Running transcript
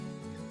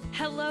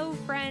Hello,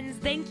 friends.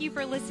 Thank you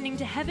for listening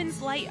to Heaven's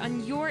Light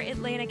on your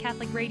Atlanta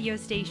Catholic radio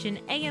station,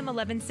 AM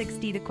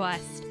 1160 The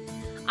Quest.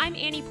 I'm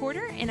Annie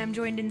Porter, and I'm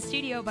joined in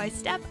studio by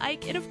Steph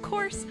Ike and, of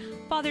course,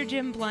 Father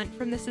Jim Blunt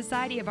from the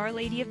Society of Our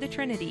Lady of the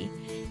Trinity.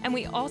 And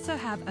we also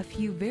have a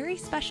few very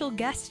special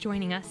guests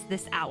joining us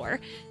this hour,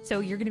 so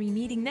you're going to be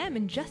meeting them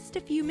in just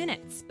a few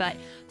minutes. But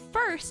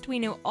first, we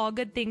know all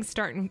good things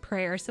start in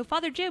prayer. So,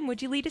 Father Jim,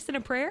 would you lead us in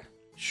a prayer?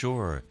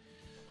 Sure.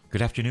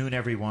 Good afternoon,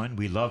 everyone.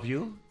 We love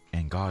you,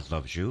 and God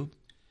loves you.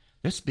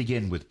 Let's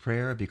begin with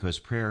prayer because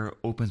prayer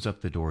opens up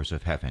the doors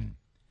of heaven.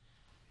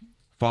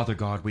 Father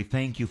God, we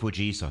thank you for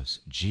Jesus.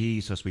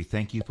 Jesus, we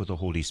thank you for the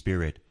Holy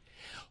Spirit.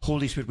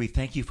 Holy Spirit, we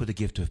thank you for the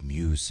gift of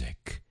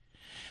music.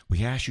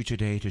 We ask you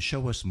today to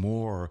show us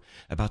more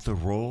about the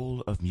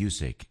role of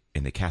music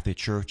in the Catholic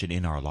Church and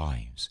in our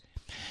lives.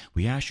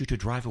 We ask you to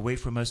drive away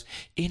from us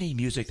any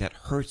music that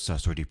hurts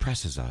us or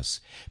depresses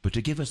us, but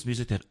to give us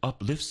music that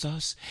uplifts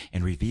us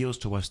and reveals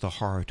to us the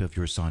heart of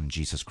your Son,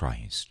 Jesus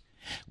Christ.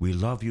 We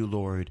love you,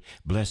 Lord.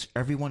 Bless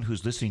everyone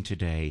who's listening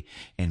today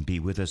and be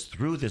with us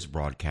through this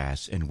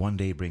broadcast and one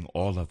day bring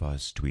all of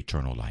us to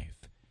eternal life.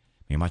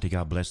 May Almighty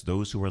God bless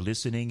those who are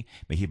listening.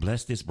 May he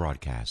bless this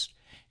broadcast.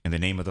 In the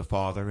name of the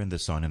Father, and the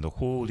Son, and the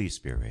Holy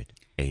Spirit.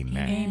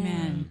 Amen.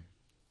 Amen.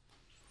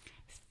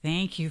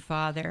 Thank you,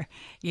 Father.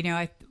 You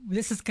know,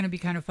 this is going to be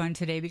kind of fun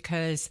today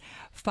because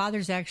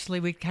Father's actually,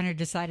 we kind of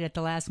decided at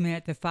the last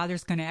minute that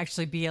Father's going to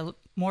actually be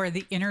more of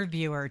the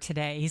interviewer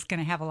today. He's going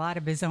to have a lot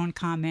of his own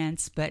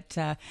comments, but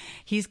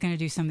he's going to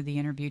do some of the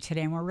interview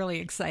today, and we're really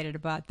excited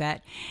about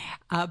that.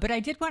 But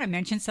I did want to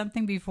mention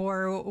something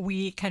before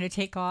we kind of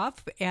take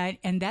off,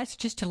 and that's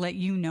just to let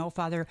you know,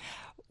 Father,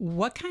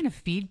 what kind of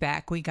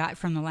feedback we got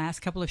from the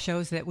last couple of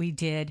shows that we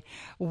did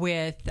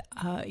with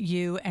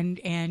you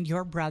and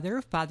your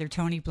brother, Father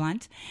Tony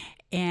Blunt.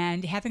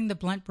 And having the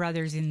Blunt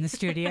brothers in the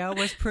studio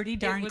was pretty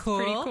darn cool.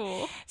 Pretty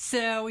cool.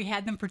 So we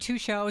had them for 2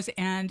 shows,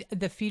 and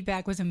the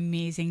feedback was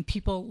amazing.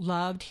 People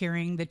loved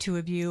hearing the two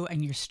of you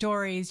and your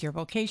stories, your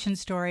vocation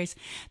stories,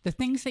 the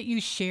things that you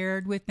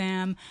shared with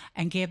them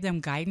and gave them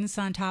guidance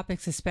on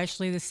topics,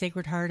 especially the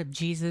Sacred Heart of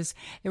Jesus.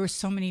 There were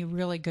so many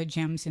really good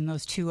gems in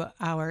those 2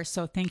 hours.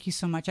 So thank you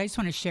so much. I just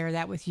want to share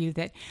that with you,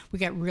 that we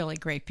got really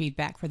great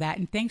feedback for that.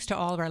 And thanks to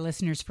all of our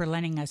listeners for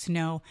letting us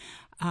know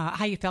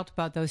how you felt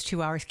about those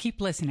 2 hours. Keep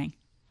listening.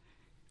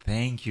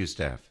 Thank you,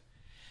 Steph.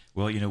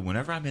 Well, you know,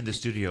 whenever I'm in the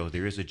studio,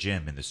 there is a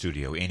Jim in the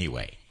studio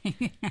anyway,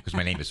 because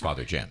my name is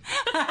Father Jim.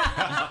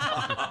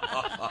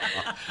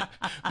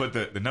 But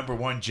the number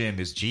one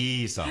Jim is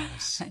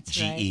Jesus, That's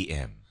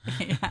G-E-M.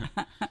 Right.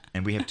 Yeah.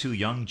 And we have 2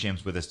 young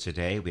Jims with us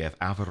today. We have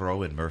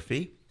Alvaro and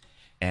Murphy.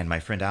 And my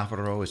friend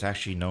Alvaro is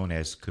actually known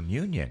as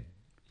Communion.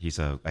 He's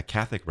a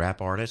Catholic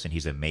rap artist, and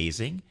he's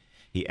amazing.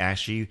 He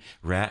actually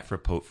rapped for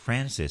Pope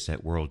Francis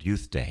at World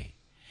Youth Day.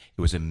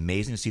 It was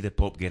amazing to see the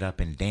Pope get up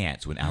and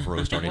dance when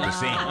Alvaro started to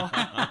sing.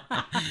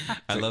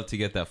 I love to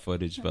get that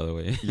footage, by the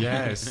way.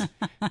 Yes.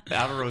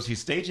 Alvaro's his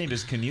stage name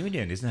is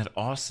Communion. Isn't that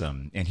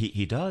awesome? And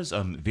he does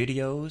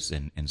videos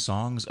and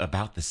songs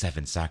about the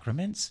 7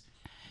 sacraments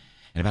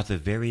and about the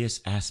various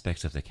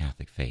aspects of the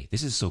Catholic faith.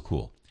 This is so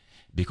cool.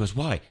 Because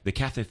why? The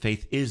Catholic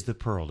faith is the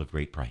pearl of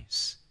great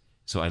price.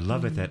 So I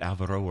love it that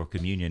Alvaro or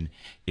Communion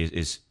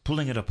is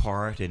pulling it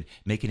apart and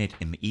making it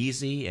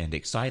easy and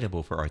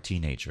excitable for our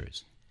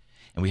teenagers.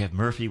 And we have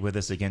Murphy with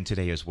us again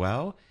today as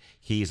well.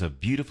 He's a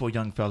beautiful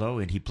young fellow,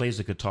 and he plays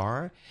the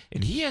guitar.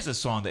 And he has a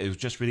song that was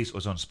just released. It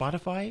was on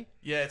Spotify?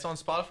 Yeah, it's on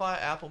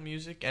Spotify, Apple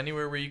Music,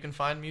 anywhere where you can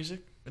find music.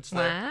 It's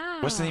there. Wow.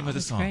 What's the name of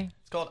the song? Great.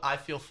 It's called I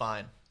Feel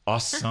Fine.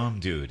 Awesome,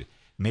 dude.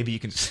 Maybe you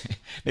can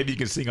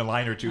sing a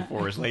line or 2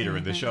 for us later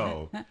in the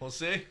show. We'll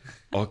see.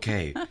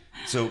 Okay.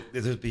 So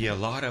there'll be there's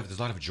a lot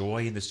of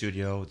joy in the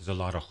studio. There's a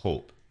lot of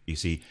hope. You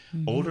see,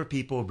 older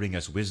people bring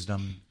us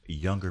wisdom.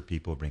 Younger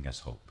people bring us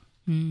hope.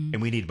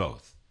 And we need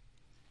both.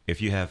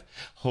 If you have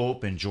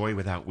hope and joy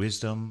without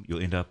wisdom,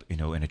 you'll end up, in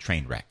a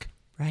train wreck.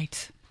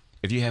 Right.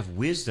 If you have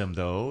wisdom,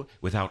 though,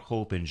 without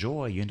hope and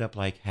joy, you end up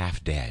like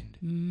half dead.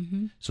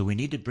 Mm-hmm. So we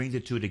need to bring the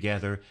 2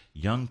 together,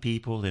 young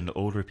people and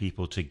older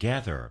people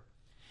together.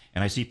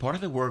 And I see part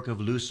of the work of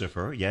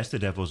Lucifer, yes, the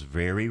devil's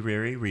very,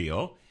 very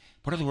real.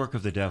 Part of the work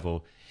of the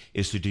devil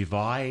is to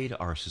divide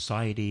our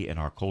society and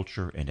our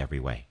culture in every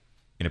way.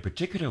 In a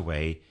particular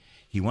way,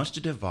 he wants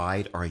to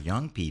divide our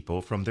young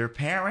people from their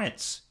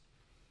parents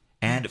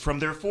and from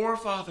their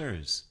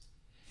forefathers.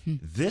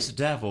 This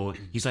devil,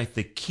 he's like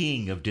the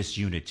king of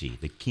disunity,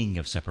 the king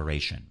of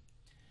separation.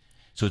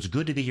 So it's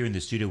good to be here in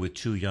the studio with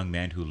 2 young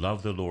men who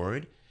love the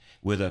Lord,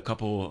 with a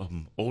couple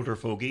older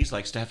fogies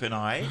like Steph and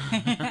I,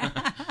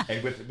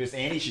 and with Miss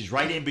Annie, she's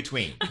right in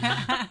between.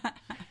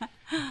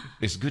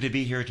 It's good to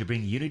be here to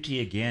bring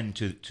unity again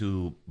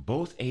to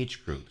both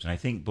age groups, and I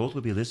think both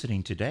will be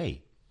listening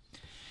today.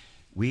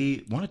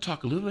 We want to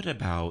talk a little bit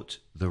about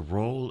the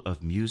role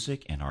of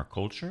music in our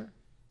culture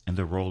and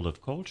the role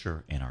of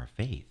culture in our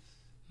faith.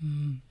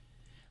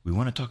 We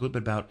want to talk a little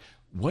bit about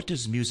what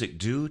does music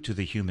do to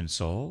the human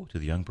soul, to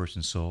the young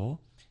person's soul,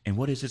 and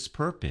what is its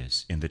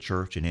purpose in the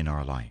church and in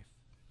our life.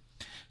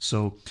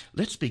 So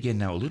let's begin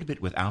now a little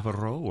bit with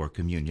Alvaro or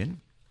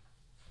communion.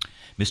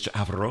 Mr.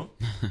 Alvaro.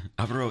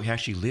 Alvaro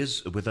actually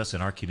lives with us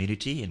in our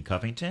community in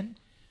Covington.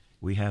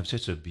 We have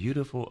such a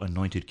beautiful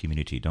anointed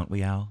community, don't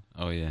we, Al?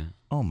 Oh, yeah.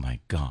 Oh, my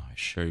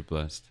gosh. Very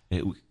blessed.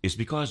 It's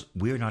because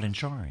we're not in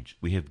charge.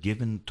 We have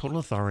given total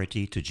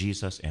authority to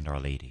Jesus and Our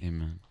Lady.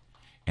 Amen.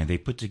 And they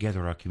put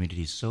together our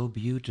community so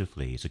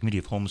beautifully. It's a community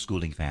of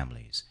homeschooling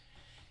families.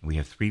 And we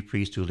have 3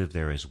 priests who live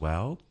there as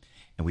well.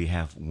 And we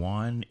have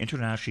one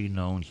internationally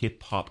known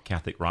hip-hop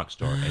Catholic rock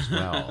star as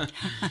well.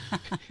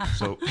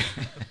 So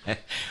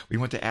we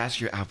want to ask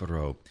you,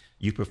 Alvaro,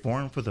 you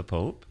performed for the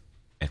Pope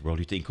at World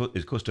Youth in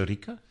Costa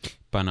Rica?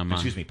 Panama.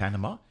 Excuse me,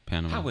 Panama?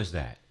 Panama. How was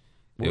that?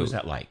 What was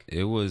that like?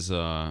 It was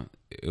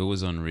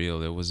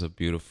unreal. It was a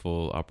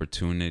beautiful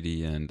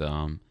opportunity, and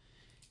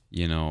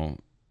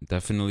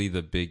definitely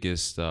the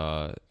biggest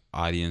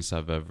audience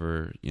I've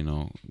ever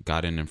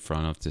gotten in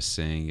front of to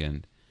sing,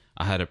 and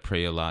I had to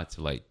pray a lot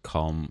to like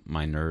calm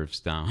my nerves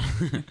down.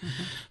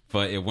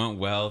 But it went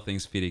well,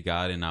 thanks be to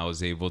God, and I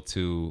was able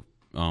to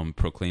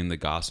proclaim the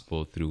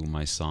gospel through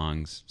my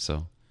songs.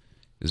 So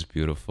it was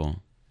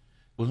beautiful.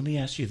 Well, let me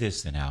ask you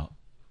this then, Al.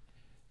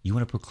 You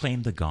want to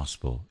proclaim the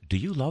gospel. Do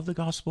you love the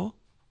gospel?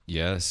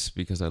 Yes,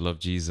 because I love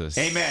Jesus.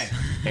 Amen.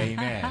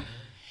 Amen.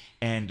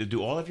 And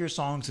do all of your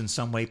songs in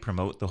some way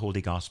promote the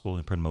Holy Gospel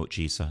and promote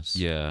Jesus?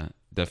 Yeah,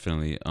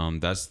 definitely.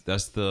 That's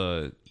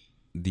the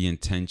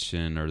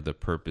intention or the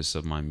purpose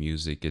of my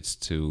music. It's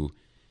to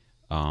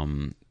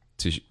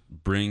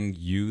bring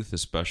youth,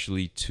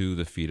 especially, to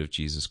the feet of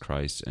Jesus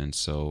Christ. And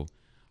so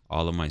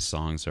all of my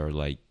songs are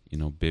like,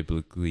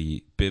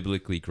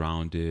 biblically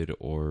grounded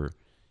or,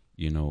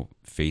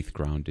 faith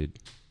grounded.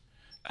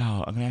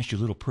 Oh, I'm going to ask you a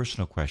little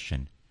personal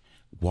question.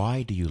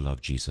 Why do you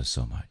love Jesus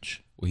so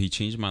much? Well, he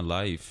changed my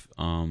life.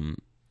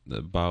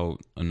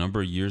 About a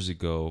number of years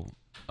ago,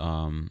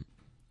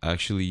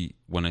 actually,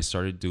 when I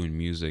started doing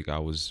music, I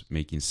was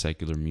making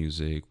secular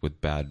music with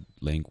bad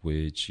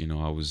language.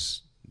 I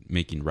was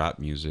making rap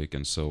music,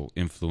 and so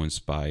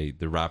influenced by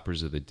the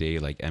rappers of the day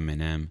like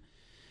Eminem.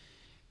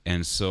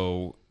 And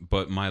so,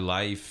 but my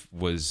life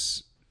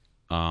was,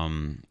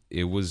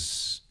 it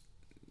was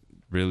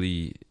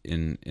really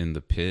in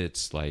the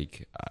pits.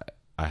 Like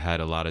I had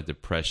a lot of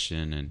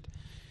depression and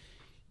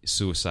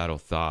suicidal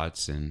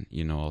thoughts and,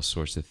 all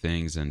sorts of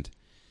things. And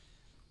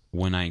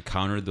when I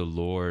encountered the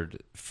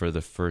Lord for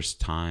the first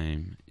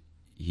time,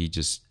 he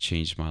just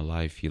changed my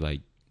life. He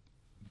like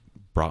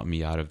brought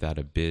me out of that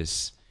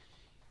abyss,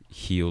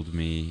 healed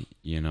me,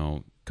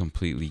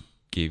 completely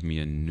gave me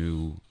a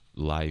new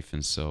life.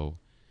 And so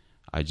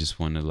I just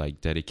want to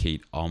like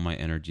dedicate all my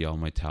energy, all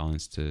my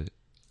talents to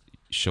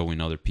showing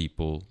other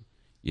people,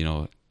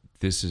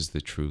 this is the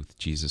truth,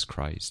 Jesus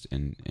Christ,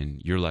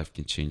 and your life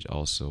can change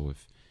also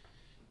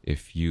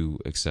if you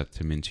accept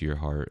him into your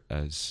heart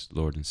as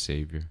Lord and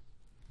Savior.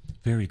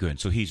 Very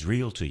good. So he's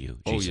real to you,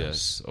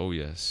 Jesus. Oh,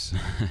 yes.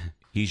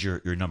 He's your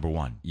number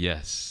one.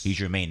 Yes. He's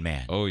your main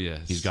man. Oh,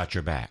 yes. He's got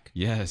your back.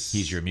 Yes.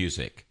 He's your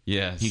music.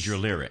 Yes. He's your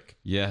lyric.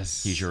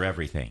 Yes. He's your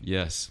everything.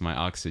 Yes, my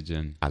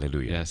oxygen.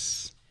 Hallelujah.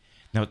 Yes.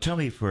 Now tell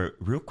me, for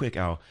real quick,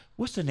 Al,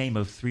 what's the name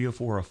of 3 or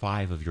 4 or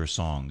 5 of your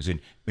songs?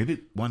 And maybe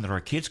one that our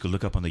kids could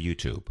look up on the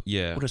YouTube.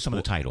 Yeah. What are some of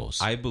the titles?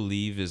 I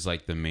Believe is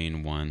like the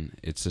main one.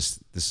 It's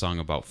the song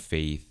about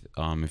faith.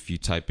 If you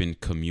type in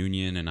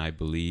communion and I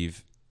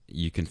Believe,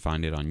 you can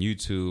find it on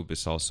YouTube.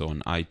 It's also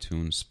on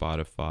iTunes,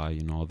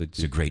 Spotify, all the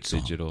it's a great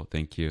song. digital.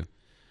 Thank you.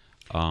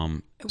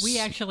 We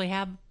actually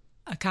have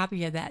a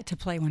copy of that to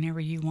play whenever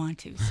you want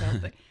to. So,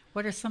 but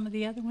what are some of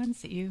the other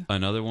ones that you?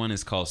 Another one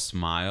is called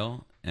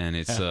Smile, and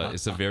it's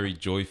a very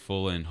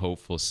joyful and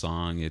hopeful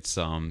song. It's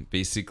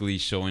basically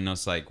showing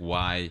us like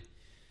why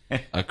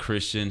a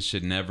Christian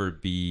should never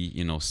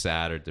be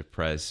sad or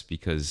depressed,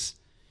 because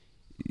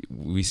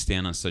we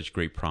stand on such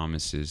great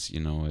promises,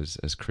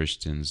 as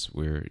Christians,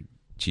 where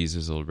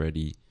Jesus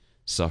already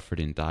suffered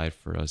and died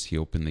for us. He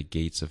opened the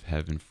gates of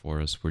heaven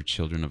for us. We're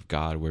children of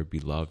God. We're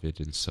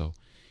beloved. And so,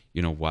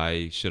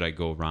 why should I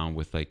go around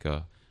with like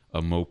a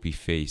mopey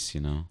face,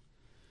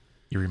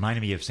 You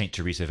reminded me of St.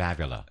 Teresa of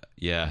Avila,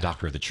 Yeah.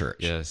 doctor of the church.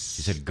 Yes.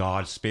 She said,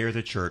 God spare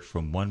the church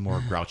from one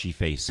more grouchy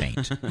face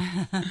saint.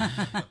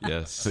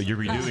 Yes. So you're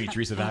renewing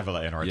Teresa of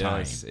Avila in our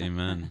Yes. time.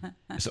 Amen.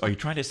 So are you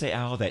trying to say,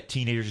 Al, that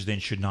teenagers then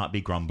should not be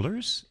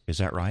grumblers? Is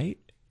that right?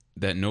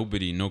 That no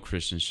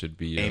Christian should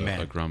be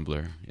a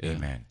grumbler. Yeah.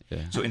 Amen.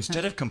 Yeah. So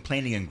instead of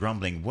complaining and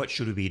grumbling, what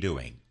should we be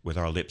doing with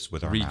our lips,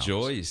 with our mouths?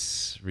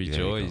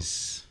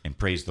 Rejoice. And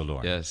praise the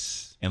Lord.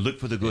 Yes. And look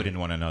for the good in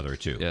one another,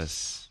 too.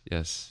 Yes.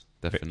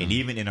 Definitely. And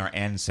even in our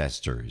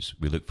ancestors,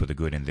 we look for the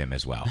good in them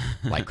as well,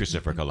 like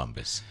Christopher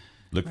Columbus.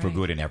 Look for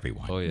good in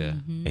everyone. Oh, yeah.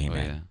 Amen. Oh,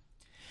 yeah.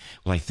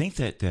 Well, I think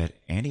that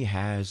Andy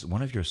has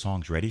one of your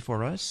songs ready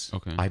for us,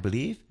 Okay. I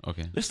believe.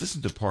 Okay. Let's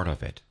listen to part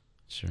of it.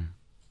 Sure.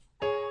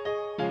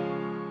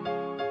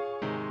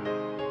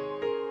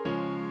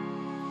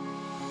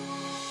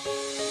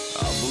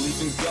 I believe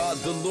believe in God,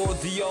 the Lord,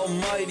 the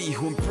Almighty,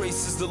 who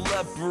embraces the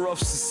leper of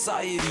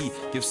society,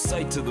 gives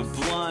sight to the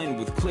blind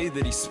with clay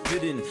that he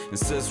spit in, and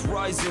says,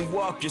 rise and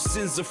walk, your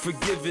sins are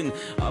forgiven.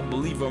 I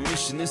believe our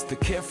mission is to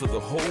care for the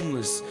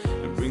homeless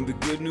and bring the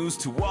good news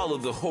to all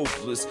of the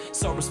hopeless.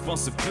 It's our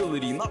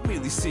responsibility, not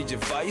merely sage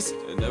advice,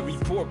 and every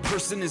poor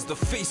person is the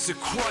face of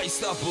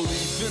Christ. I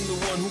believe in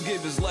the one who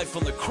gave his life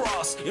on the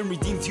cross and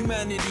redeemed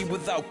humanity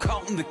without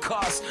counting the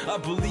cost. I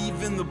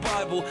believe in the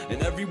Bible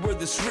and every word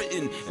that's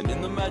written, and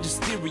in the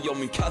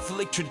magisterium and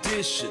Catholic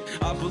tradition.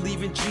 I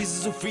believe in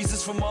Jesus who frees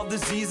us from all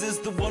diseases,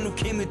 the one who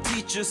came to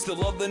teach us to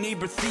love the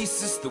neighbor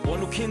thesis, the one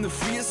who came to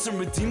free us and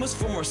redeem us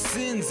from our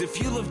sins.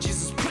 If you love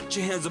Jesus, put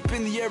your hands up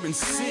in the air and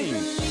sing. I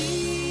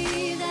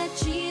believe that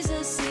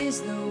Jesus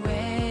is the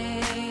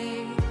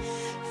way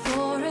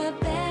for a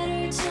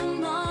better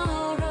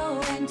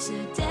tomorrow and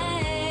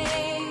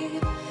today.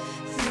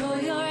 Throw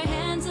your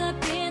hands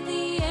up in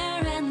the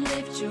air and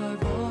lift your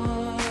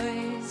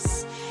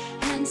voice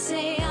and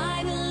say,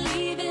 I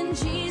believe in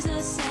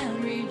Jesus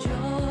and rejoice.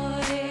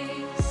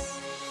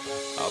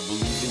 I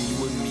believe in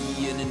you and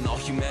me and in all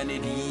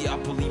humanity. I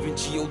believe in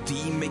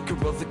God,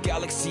 maker of the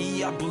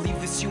galaxy. I believe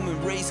this human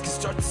race can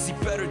start to see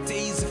better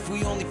days if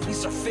we only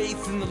place our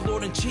faith in the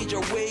Lord and change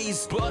our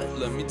ways. But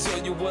let me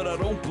tell you what I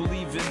don't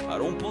believe in. I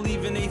don't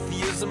believe in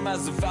atheism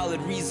as a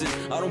valid reason.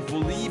 I don't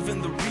believe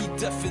in the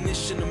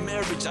redefinition of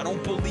marriage. I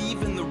don't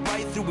believe in the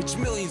right through which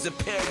millions have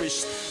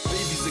perished.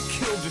 Babies are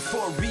killed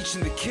before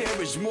reaching the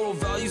carriage. Moral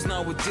values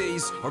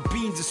nowadays are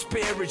being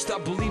disparaged. I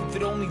believe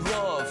that only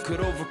love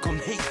could overcome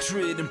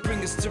hatred and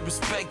bring us to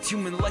respect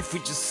human life,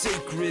 which is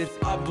sacred.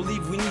 I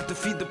believe we need to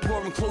feed the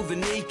poor and clothe the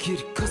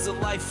naked, cause a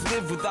life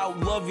lived without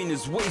loving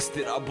is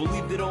wasted. I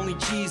believe that only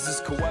Jesus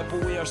could wipe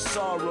away our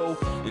sorrow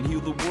and heal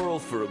the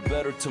world for a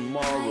better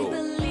tomorrow. I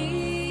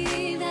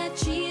believe that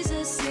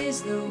Jesus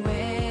is the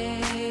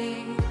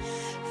way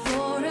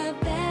for a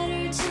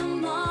better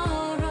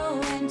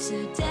tomorrow and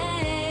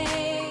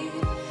today.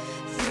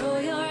 Throw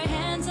your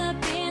hands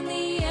up in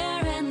the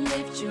air and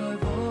lift your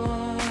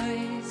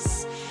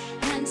voice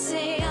and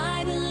say,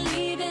 I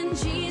believe in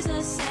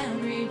Jesus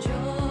and rejoice.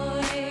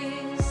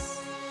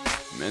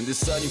 Man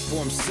deciding for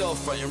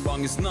himself, right and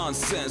wrong is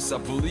nonsense. I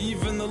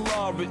believe in the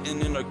law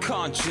written in our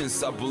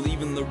conscience. I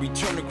believe in the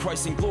return of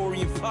Christ in glory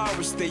and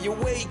power. Stay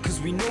awake, cause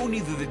we know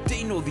neither the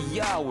day nor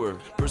the hour.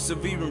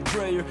 Persevere in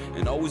prayer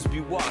and always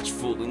be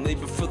watchful and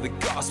labor for the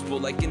gospel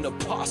like an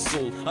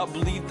apostle. I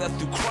believe that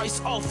through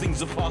Christ all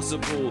things are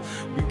possible.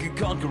 We can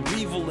conquer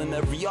evil and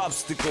every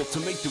obstacle to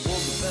make the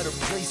world a better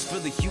place for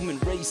the human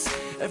race.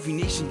 Every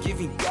nation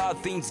giving God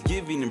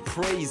thanksgiving and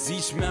praise,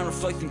 each man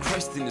reflecting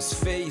Christ in his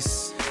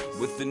face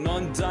with an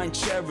undying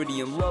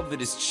charity and love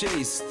that is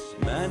chaste.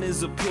 Man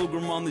is a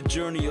pilgrim on the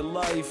journey of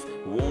life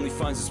who only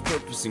finds his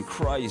purpose in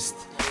Christ.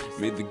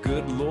 May the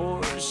good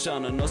Lord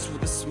shine on us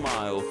with a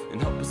smile and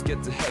help us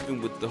get to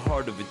heaven with the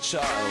heart of a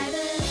child. I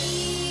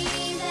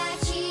believe that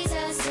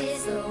Jesus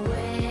is the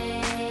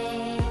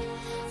way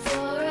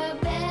for a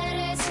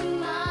better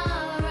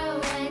tomorrow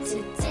and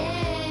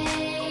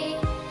today.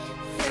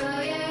 Throw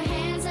your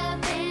hands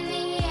up in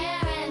the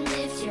air and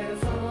lift your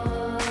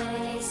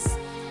voice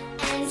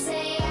and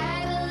say,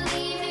 I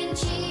believe in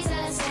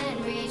Jesus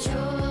and rejoice.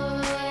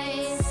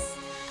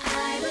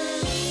 I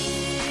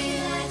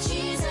believe that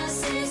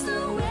Jesus is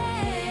the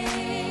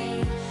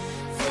way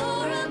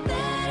for a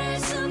better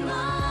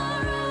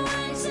tomorrow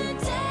and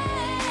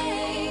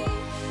today.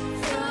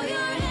 Throw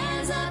your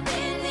hands up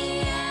in the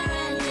air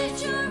and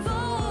lift your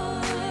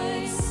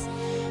voice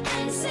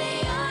and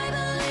say, I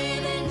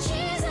believe in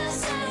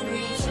Jesus and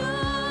rejoice.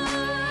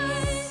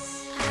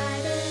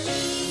 I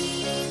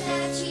believe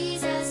that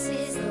Jesus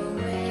is the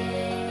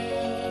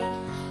way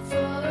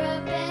for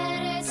a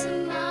better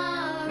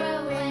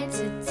tomorrow and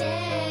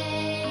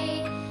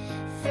today.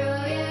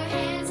 Throw your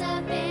hands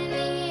up in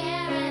the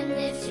air and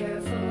lift your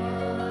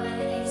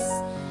voice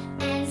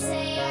and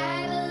say,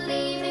 I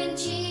believe in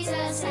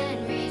Jesus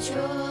and rejoice.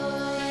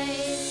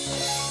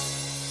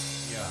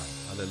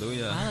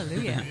 Hallelujah.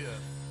 Hallelujah.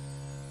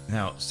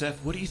 Now, Seth,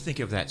 what do you think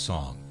of that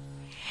song?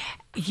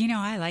 You know,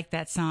 I like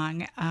that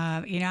song.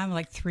 I'm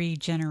like 3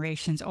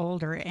 generations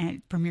older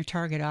and from your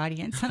target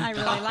audience, and I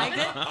really liked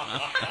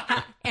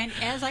it. And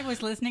as I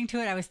was listening to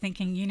it, I was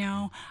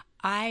thinking,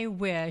 I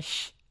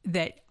wish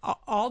that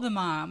all the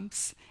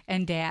moms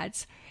and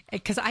dads,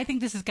 because I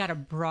think this has got a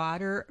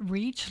broader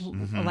reach,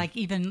 like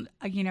even,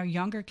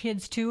 younger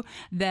kids too,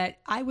 that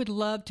I would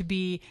love to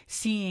be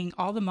seeing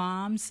all the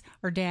moms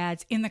or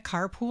dads in the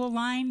carpool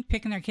line,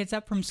 picking their kids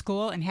up from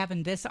school and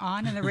having this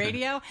on in the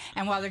radio.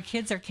 And while their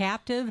kids are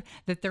captive,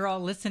 that they're all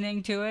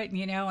listening to it,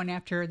 and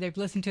after they've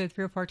listened to it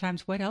 3 or 4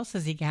 times, what else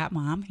has he got,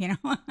 Mom?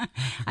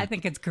 I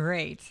think it's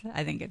great.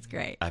 I think it's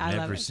great. I've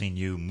never seen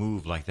you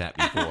move like that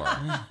before.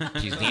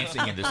 She's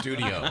dancing in the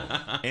studio,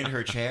 in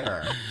her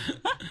chair.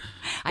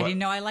 I didn't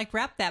know I liked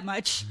rap that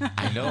much.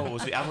 I know.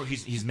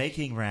 He's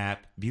making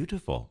rap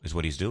beautiful, is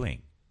what he's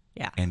doing.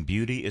 Yeah. And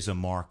beauty is a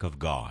mark of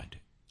God.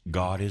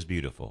 God is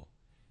beautiful.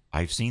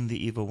 I've seen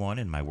the evil one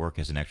in my work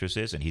as an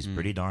exorcist, and he's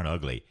pretty darn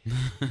ugly.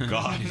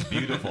 God is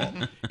beautiful,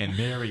 and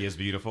Mary is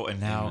beautiful, and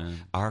now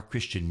our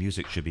Christian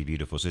music should be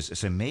beautiful. So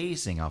it's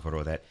amazing,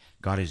 Alvaro, that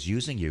God is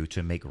using you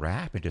to make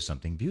rap into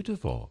something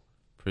beautiful.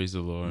 Praise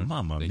the Lord.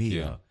 Mamma Thank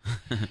mia.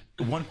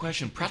 you. One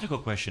question, practical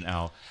question,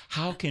 Al.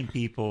 How can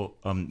people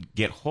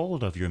get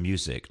hold of your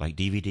music, like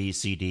DVDs,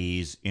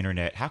 CDs,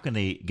 internet? How can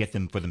they get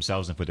them for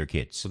themselves and for their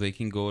kids? So they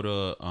can go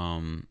to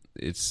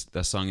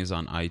that song is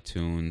on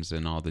iTunes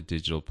and all the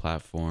digital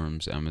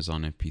platforms,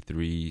 Amazon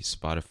MP3,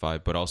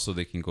 Spotify, but also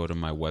they can go to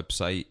my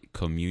website,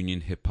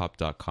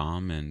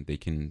 communionhiphop.com, and they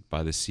can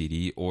buy the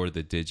CD or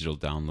the digital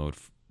download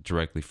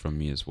directly from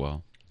me as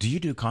well. Do you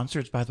do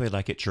concerts, by the way,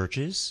 like at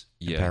churches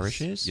and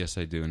parishes? Yes,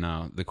 I do.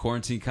 Now, the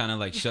quarantine kind of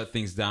like shut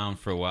things down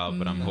for a while,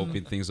 but I'm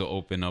hoping things will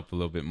open up a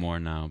little bit more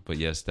now. But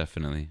yes,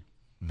 definitely.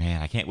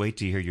 Man, I can't wait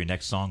to hear your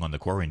next song on the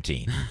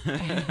quarantine.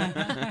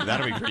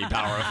 That'll be pretty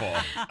powerful.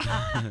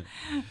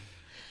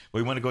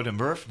 We want to go to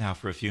Murph now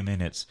for a few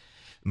minutes.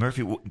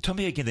 Murphy, tell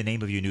me again the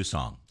name of your new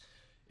song.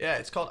 Yeah,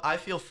 it's called I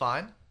Feel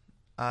Fine,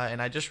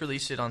 and I just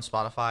released it on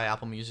Spotify,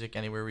 Apple Music,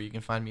 anywhere where you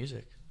can find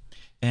music.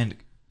 And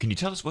can you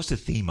tell us what's the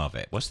theme of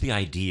it? What's the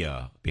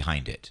idea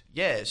behind it?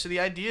 Yeah, so the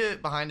idea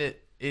behind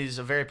it is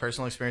a very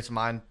personal experience of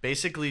mine.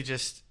 Basically,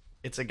 just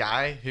it's a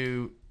guy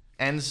who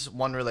ends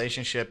one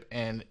relationship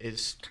and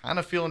is kind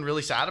of feeling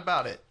really sad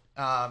about it.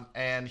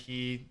 And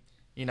he,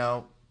 he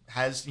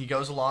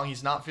goes along.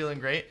 He's not feeling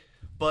great,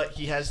 but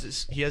he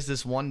has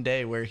this one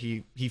day where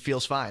he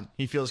feels fine.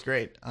 He feels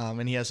great,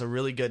 and he has a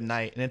really good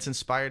night. And it's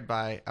inspired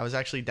by I was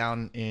actually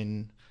down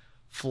in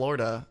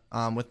Florida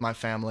with my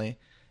family.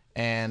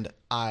 And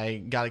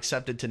I got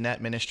accepted to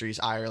Net Ministries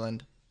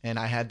Ireland, and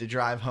I had to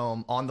drive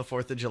home on the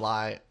 4th of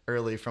July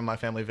early from my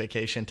family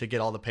vacation to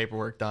get all the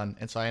paperwork done.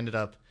 And so I ended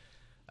up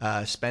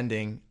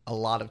spending a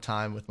lot of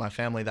time with my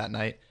family that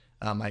night,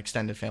 my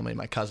extended family,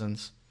 my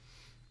cousins.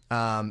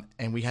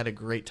 And we had a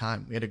great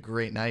time. We had a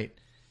great night.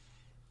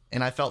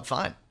 And I felt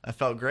fine. I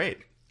felt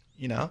great,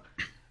 And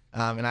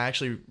I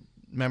actually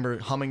remember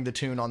humming the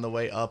tune on the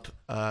way up,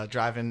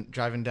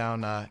 driving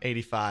down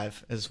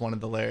 85, as one of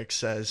the lyrics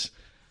says.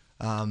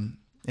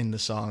 In the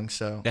song,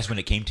 so that's when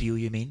it came to you.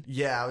 You mean?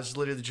 Yeah, I was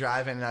literally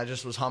driving and I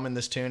just was humming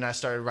this tune. I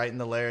started writing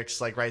the lyrics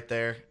like right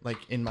there, like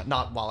in my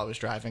not while I was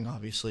driving,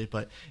 obviously,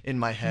 but in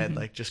my head,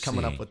 like just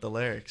coming up with the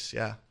lyrics.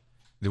 Yeah.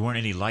 There weren't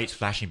any lights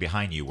flashing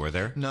behind you, were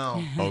there?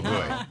 No. Oh,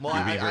 good. Well,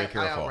 You're being very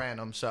careful. I outran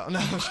them, so no.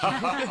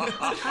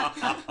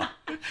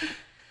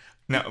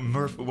 Now,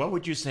 Murph, what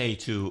would you say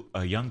to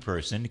a young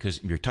person?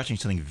 Because you're touching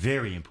something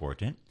very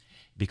important.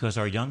 Because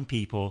our young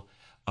people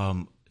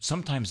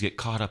sometimes get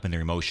caught up in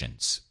their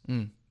emotions.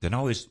 They're not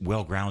always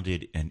well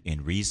grounded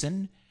in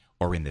reason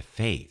or in the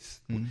faith.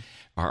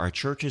 Our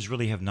churches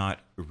really have not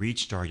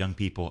reached our young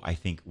people, I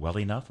think, well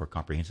enough or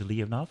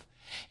comprehensively enough.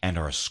 And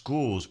our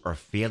schools are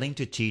failing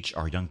to teach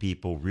our young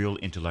people real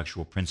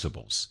intellectual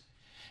principles.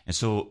 And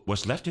so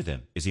what's left of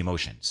them is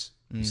emotions,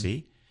 you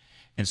see?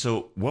 And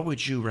so what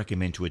would you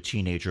recommend to a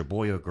teenager,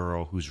 boy or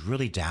girl, who's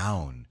really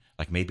down?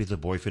 Like maybe the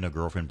boyfriend or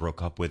girlfriend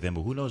broke up with them,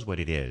 or who knows what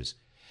it is.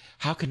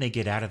 How can they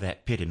get out of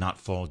that pit and not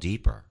fall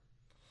deeper?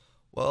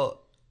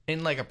 Well,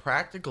 in like a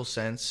practical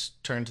sense,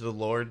 turn to the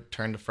Lord,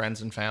 turn to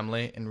friends and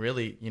family, and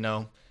really,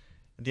 at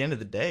the end of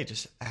the day,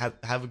 just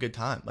have a good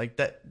time. Like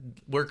that,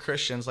 we're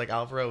Christians, like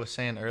Alvaro was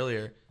saying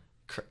earlier,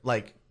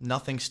 like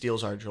nothing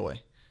steals our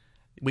joy.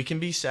 We can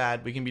be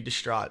sad, we can be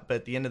distraught, but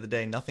at the end of the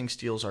day, nothing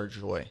steals our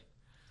joy.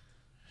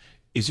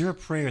 Is there a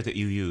prayer that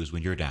you use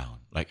when you're down?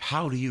 Like,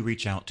 how do you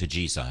reach out to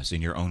Jesus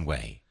in your own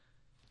way?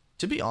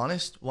 To be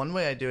honest, one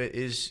way I do it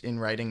is in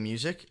writing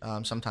music.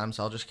 Sometimes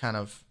I'll just kind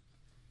of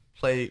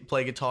play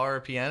guitar or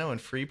piano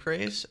and free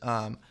praise,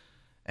 and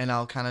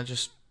I'll kind of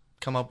just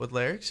come up with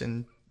lyrics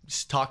and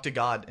just talk to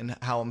God and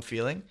how I'm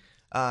feeling.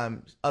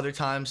 Other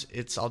times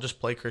I'll just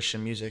play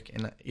Christian music,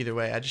 and either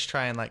way, I just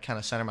try and like kind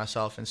of center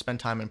myself and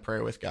spend time in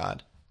prayer with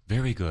God.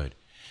 Very good.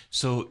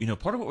 So,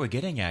 part of what we're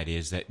getting at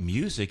is that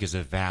music is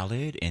a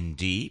valid and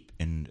deep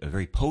and a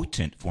very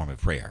potent form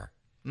of prayer,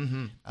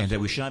 and that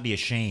we should not be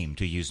ashamed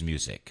to use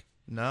music.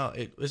 No,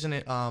 isn't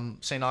it?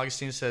 St.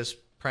 Augustine says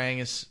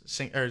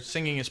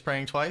singing is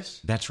praying twice.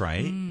 That's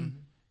right.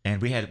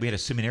 And we had a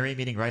seminary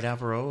meeting, right,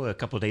 Alvaro, a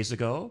couple of days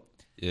ago.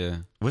 Yeah.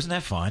 Wasn't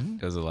that fun?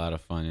 It was a lot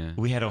of fun, yeah.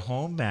 We had a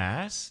home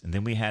mass, and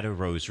then we had a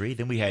rosary,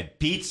 then we had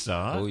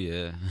pizza. Oh,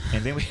 yeah.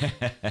 And then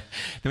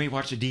we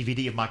watched a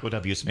DVD of Michael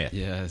W. Smith.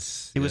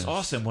 Yes. It was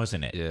awesome,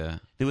 wasn't it? Yeah.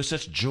 There was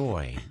such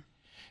joy.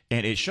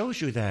 And it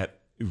shows you that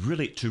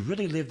to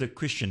really live the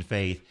Christian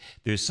faith,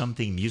 there's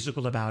something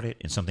musical about it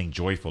and something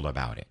joyful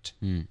about it.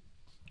 And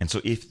so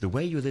if the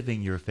way you're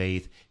living your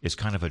faith is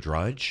kind of a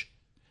drudge,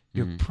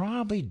 you're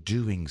probably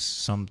doing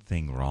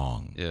something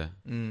wrong. Yeah.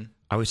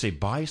 I would say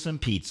buy some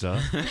pizza,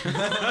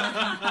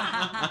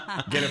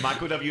 get a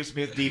Michael W.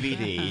 Smith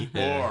DVD,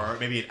 or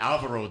maybe an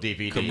Alvaro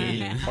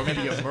DVD, or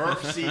maybe a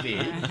Murph CD,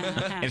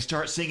 and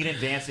start singing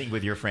and dancing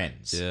with your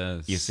friends.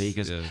 Yes. You see,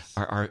 because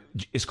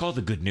it's called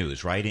the good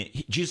news, right? And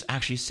Jesus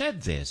actually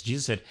said this.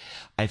 Jesus said,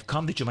 I've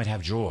come that you might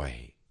have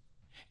joy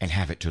and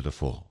have it to the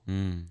full.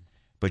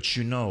 But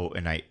you know,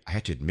 and I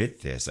had to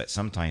admit this, that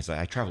sometimes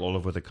I travel all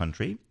over the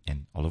country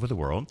and all over the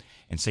world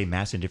and say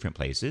Mass in different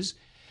places.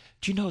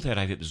 Do you know that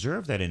I've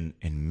observed that in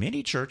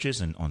many churches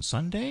and on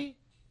Sunday,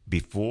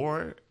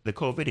 before the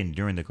COVID and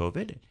during the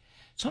COVID,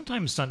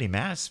 sometimes Sunday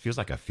Mass feels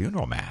like a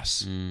funeral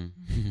Mass.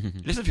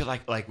 It doesn't feel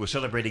like we're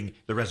celebrating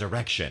the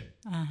resurrection.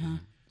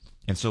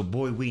 And so,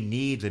 boy, we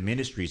need the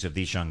ministries of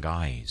these young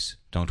guys,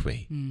 don't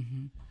we?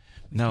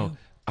 Now,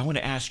 I want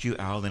to ask you,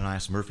 Al, and I'll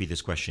ask Murphy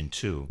this question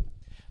too.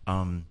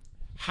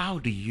 How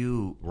do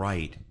you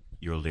write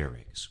your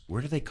lyrics?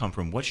 Where do they come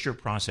from? What's your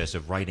process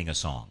of writing a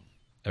song?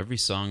 Every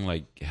song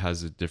like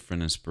has a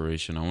different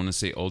inspiration. I want to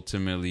say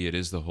ultimately it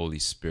is the Holy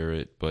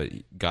Spirit, but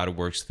God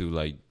works through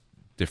like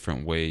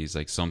different ways.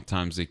 Like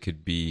sometimes it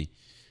could be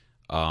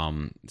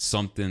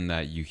something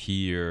that you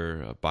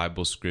hear, a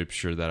Bible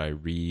scripture that I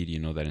read, you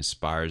know, that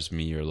inspires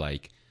me, or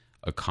like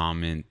a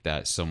comment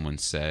that someone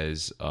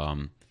says.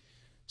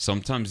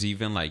 Sometimes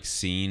even like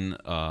seeing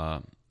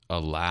a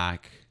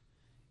lack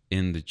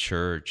in the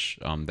church,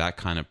 that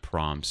kind of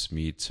prompts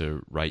me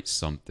to write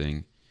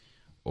something,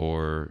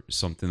 or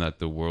something that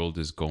the world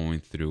is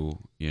going through,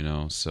 you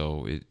know.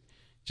 So it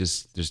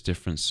just, there's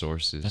different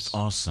sources. That's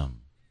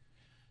awesome.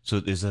 So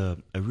there's a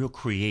real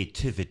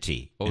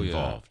creativity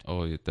involved.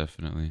 Oh, yeah,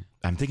 definitely.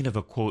 I'm thinking of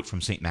a quote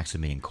from St.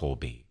 Maximilian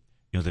Kolbe.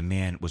 You know, the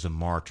man was a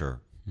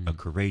martyr, a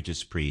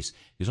courageous priest.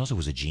 He also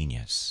was a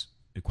genius,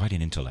 quite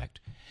an intellect.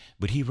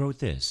 But he wrote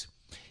this.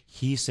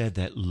 He said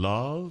that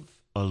love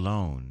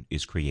alone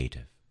is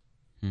creative.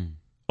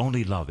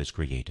 Only love is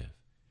creative.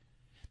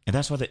 And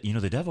that's why,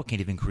 the devil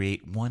can't even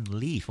create one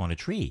leaf on a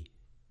tree.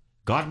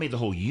 God made the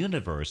whole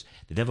universe.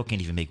 The devil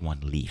can't even make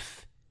one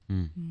leaf.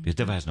 Because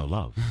the devil has no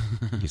love,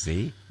 you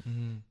see?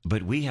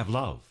 But we have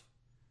love.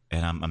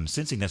 And I'm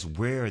sensing that's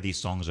where these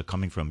songs are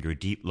coming from, your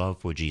deep love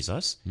for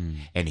Jesus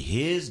and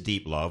his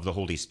deep love, the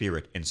Holy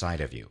Spirit,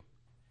 inside of you.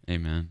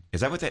 Amen.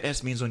 Is that what that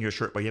S means on your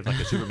shirt? Well, you have like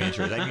a Superman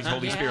shirt. That means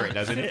Holy Spirit,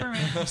 doesn't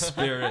it?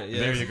 Spirit, yes.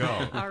 There you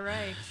go. All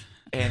right.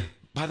 And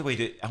by the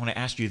way, I want to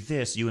ask you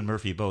this, you and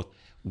Murphy both.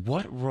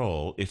 What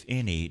role, if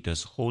any,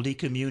 does Holy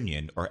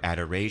Communion or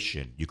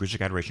adoration,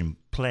 Eucharistic adoration,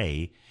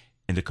 play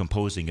in the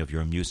composing of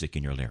your music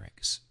and your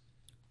lyrics?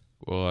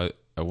 Well,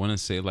 I want to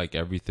say like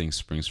everything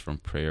springs from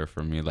prayer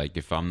for me. Like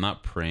if I'm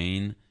not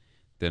praying,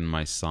 then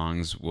my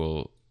songs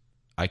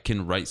I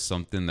can write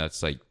something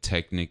that's like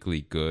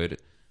technically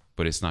good,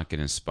 but it's not going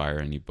to inspire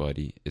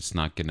anybody. It's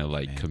not going to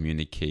like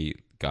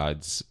communicate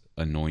God's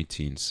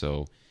anointing.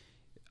 So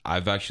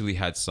I've actually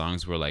had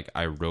songs where like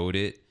I wrote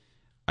it,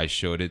 I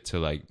showed it to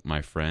like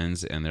my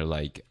friends, and they're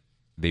like,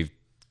 they've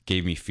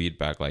gave me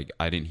feedback like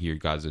I didn't hear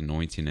God's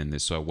anointing in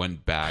this. So I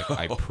went back,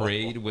 I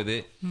prayed with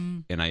it,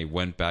 and I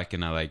went back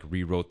and I like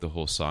rewrote the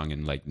whole song,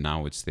 and like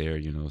now it's there,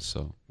 you know.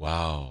 So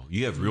wow,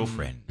 you have real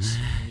friends.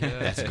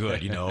 That's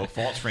good.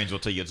 False friends will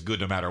tell you it's good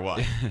no matter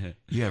what.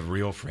 You have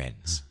real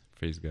friends.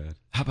 Praise God.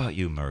 How about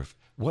you, Murph?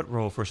 What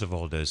role, first of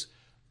all, does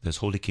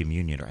Holy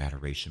Communion or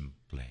adoration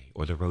play,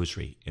 or the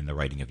Rosary, in the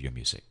writing of your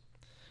music?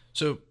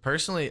 So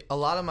personally, a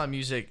lot of my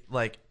music,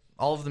 like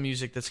all of the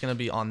music that's going to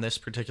be on this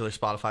particular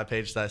Spotify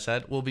page that I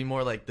said, will be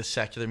more like the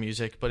secular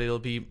music, but it'll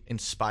be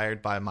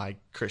inspired by my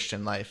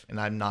Christian life, and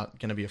I'm not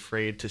going to be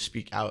afraid to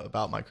speak out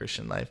about my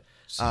Christian life.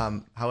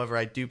 However,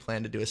 I do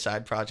plan to do a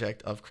side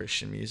project of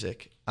Christian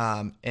music.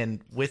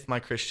 And with my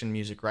Christian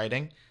music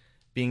writing,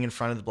 being in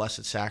front of the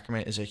Blessed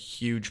Sacrament is a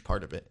huge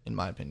part of it, in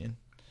my opinion.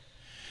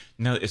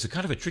 Now, it's a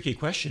kind of a tricky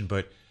question,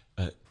 but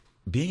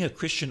being a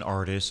Christian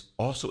artist,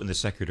 also in the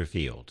secular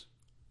field,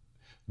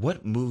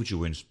 what moved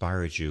you or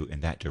inspired you in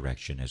that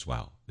direction as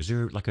well? Is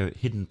there like a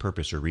hidden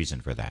purpose or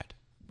reason for that?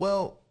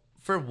 Well,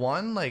 for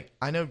one, like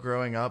I know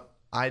growing up,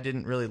 I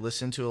didn't really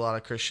listen to a lot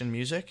of Christian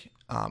music.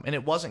 And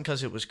it wasn't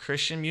because it was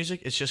Christian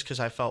music. It's just because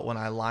I felt when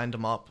I lined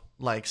them up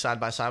like side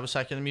by side with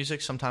secular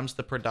music, sometimes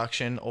the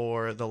production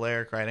or the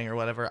lyric writing or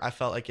whatever, I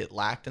felt like it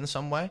lacked in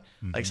some way.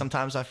 Like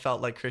sometimes I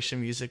felt like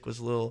Christian music was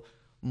a little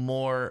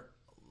more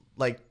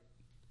like,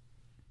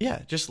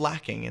 just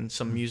lacking in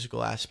some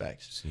musical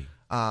aspects.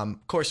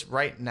 Of course,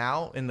 right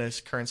now in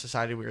this current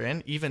society we're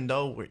in, even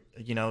though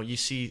you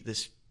see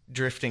this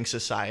drifting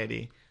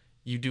society,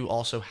 you do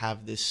also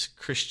have this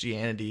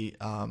Christianity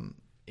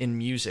in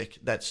music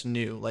that's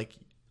new, like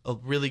a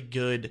really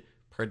good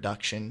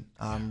production,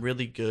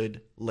 really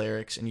good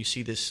lyrics, and you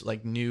see this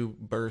like new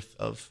birth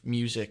of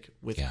music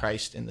with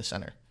Christ in the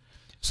center.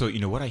 So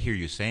what I hear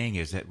you saying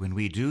is that when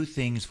we do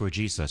things for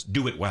Jesus,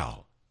 do it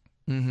well.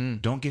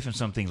 Don't give him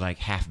something like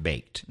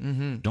half-baked.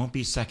 Don't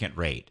be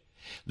second-rate.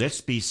 Let's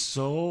be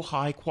so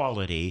high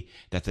quality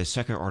that the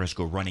secular artists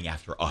go running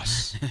after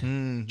us.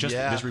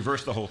 Just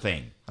reverse the whole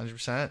thing.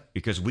 100%.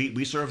 Because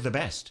we serve the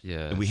best.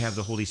 Yes. And we have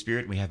the Holy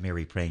Spirit, and we have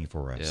Mary praying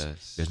for us.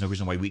 Yes. There's no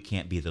reason why we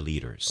can't be the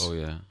leaders. Oh,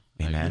 yeah.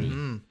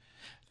 Amen.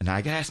 And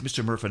I got to ask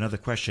Mr. Murph another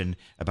question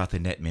about the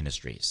net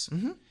ministries.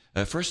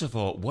 First of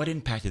all, what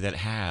impact did that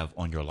have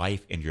on your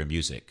life and your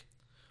music?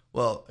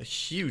 Well, a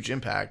huge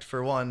impact.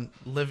 For one,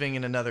 living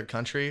in another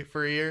country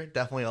for a year,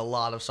 definitely a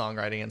lot of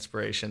songwriting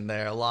inspiration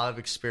there, a lot of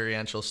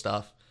experiential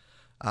stuff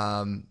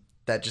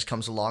that just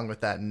comes along with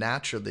that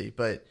naturally.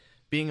 But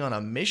being on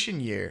a mission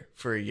year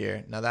for a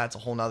year, now that's a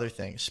whole nother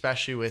thing,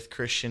 especially with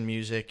Christian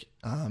music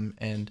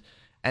and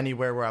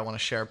anywhere where I want to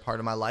share a part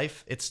of my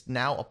life. It's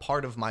now a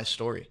part of my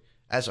story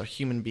as a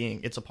human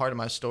being. It's a part of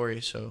my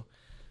story. So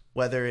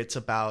whether it's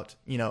about,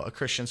 a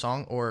Christian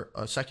song or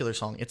a secular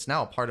song, it's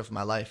now a part of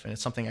my life, and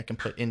it's something I can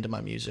put into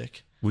my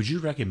music. Would you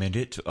recommend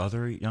it to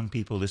other young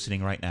people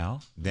listening right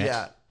now?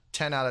 Yeah,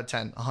 10 out of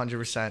 10,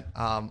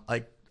 100%.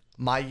 Like,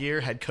 my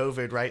year had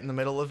COVID right in the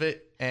middle of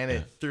it, and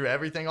it threw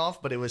everything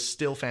off, but it was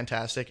still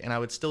fantastic, and I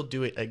would still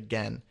do it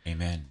again.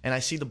 Amen. And I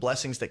see the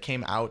blessings that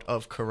came out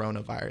of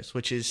coronavirus,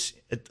 which is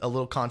a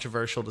little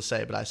controversial to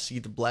say, but I see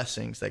the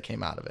blessings that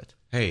came out of it.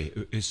 Hey,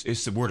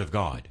 it's the word of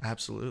God.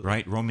 Absolutely.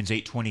 Right? Romans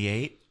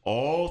 8:28.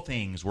 All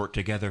things work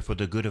together for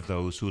the good of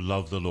those who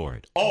love the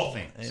Lord. All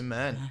things.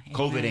 Amen.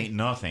 COVID ain't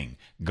nothing.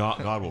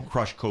 God will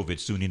crush COVID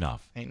soon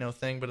enough. Ain't no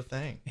thing but a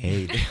thing.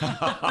 Hey.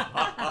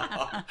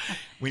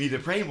 We need to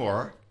pray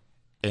more.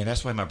 And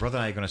that's why my brother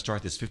and I are going to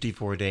start this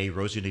 54-day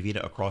Rosary Novena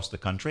across the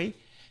country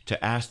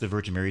to ask the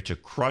Virgin Mary to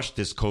crush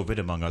this COVID,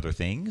 among other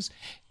things,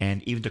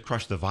 and even to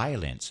crush the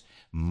violence.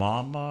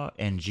 Mama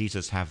and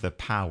Jesus have the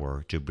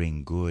power to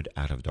bring good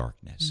out of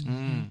darkness.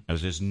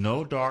 There's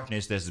no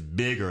darkness that's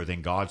bigger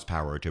than God's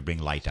power to bring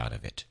light out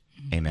of it.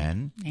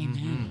 Amen?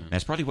 Amen.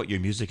 That's probably what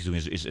your music is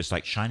doing. It's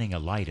like shining a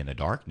light in the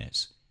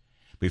darkness.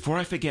 Before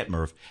I forget,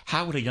 Murph,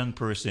 how would a young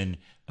person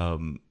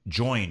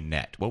join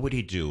NET? What would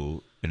he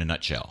do in a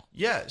nutshell?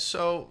 Yeah,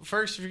 so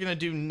first, if you're going to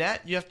do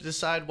NET, you have to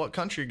decide what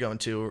country you're going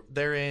to.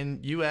 They're in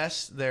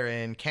U.S., they're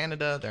in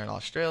Canada, they're in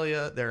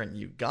Australia, they're in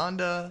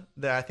Uganda,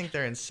 I think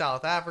they're in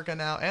South Africa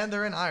now, and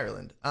they're in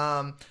Ireland.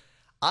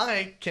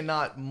 I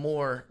cannot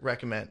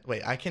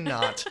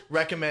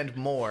recommend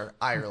more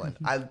Ireland.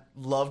 I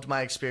loved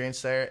my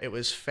experience there. It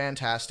was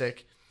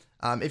fantastic.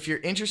 If you're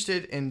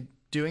interested in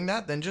doing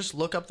that, then just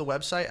look up the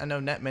website. I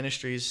know Net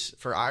Ministries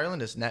for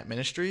Ireland is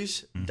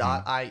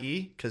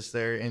netministries.ie because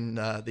they're in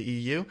the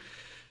EU.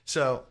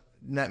 So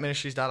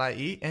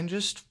netministries.ie, and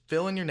just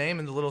fill in your name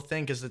in the little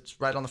thing, because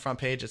it's right on the front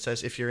page. It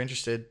says, if you're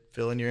interested,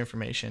 fill in your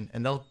information,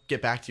 and they'll get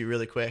back to you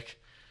really quick.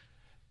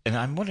 And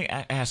I'm wondering,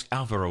 ask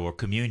Alvaro or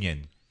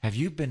Communion, have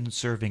you been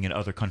serving in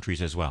other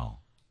countries as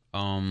well?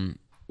 Well,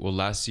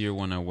 last year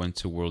when I went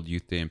to World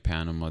Youth Day in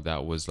Panama,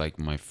 that was like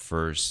my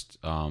first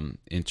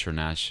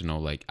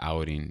international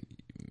outing.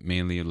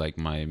 Mainly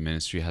my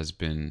ministry has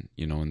been,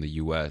 in the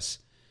U.S.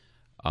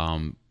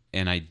 And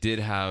I did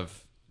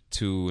have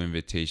 2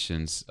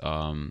 invitations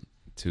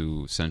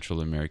to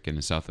Central American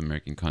and South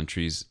American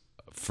countries,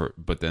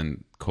 but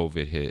then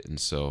COVID hit, and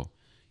so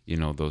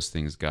those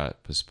things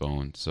got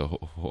postponed. So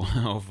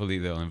hopefully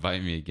they'll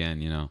invite me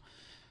again,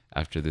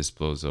 after this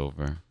blows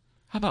over.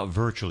 How about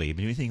virtually? Have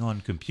you been anything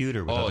on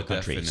computer with other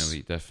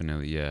countries?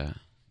 Definitely, yeah.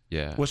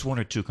 Yeah. What's 1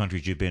 or 2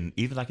 countries you've been,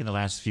 even in the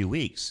last few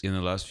weeks? In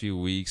the last few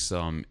weeks,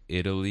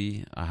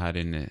 Italy. I had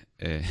an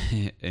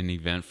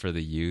event for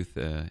the youth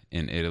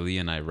in Italy,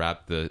 and I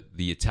rapped the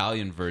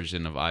Italian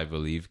version of I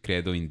Believe,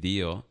 Credo in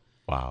Dio.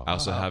 Wow. I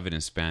also have it in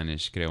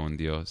Spanish, Creo en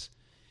Dios.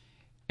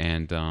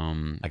 And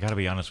I got to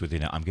be honest with you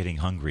now, I'm getting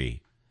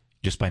hungry.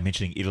 Just by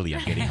mentioning Italy,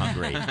 I'm getting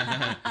hungry.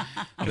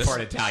 I'm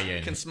part Italian.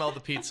 You can smell the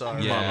pizza.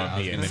 Mamma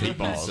mia, and the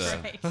meatballs.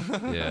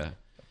 Right. Yeah.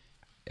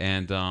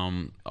 And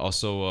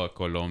also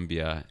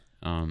Colombia.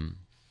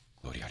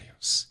 Gloria a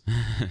Dios.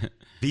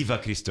 Viva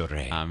Cristo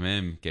Rey.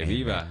 Amen. Que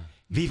viva.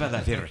 Viva la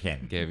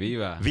Virgen. Que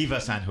viva.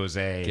 Viva San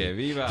Jose. Que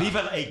viva.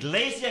 Viva la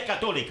Iglesia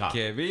Católica.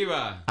 Que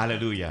viva.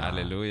 Hallelujah.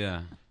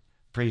 Hallelujah.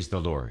 Praise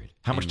the Lord.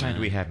 How much time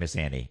do we have, Miss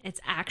Annie?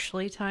 It's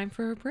actually time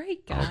for a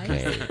break, guys.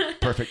 Okay.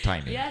 Perfect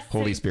timing. Yes.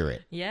 Holy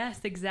Spirit. Yes,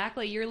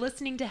 exactly. You're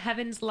listening to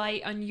Heaven's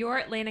Light on your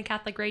Atlanta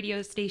Catholic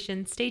radio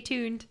station. Stay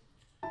tuned.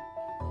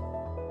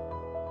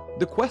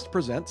 The Quest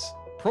presents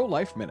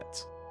Pro-Life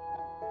Minutes.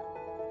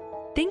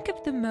 Think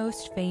of the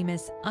most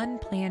famous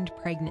unplanned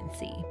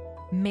pregnancy.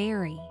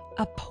 Mary,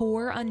 a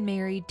poor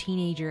unmarried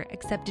teenager,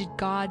 accepted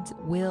God's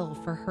will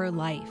for her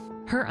life.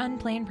 Her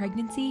unplanned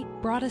pregnancy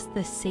brought us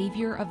the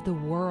Savior of the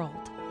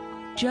world.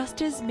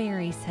 Just as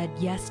Mary said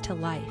yes to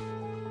life,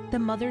 the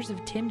mothers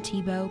of Tim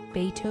Tebow,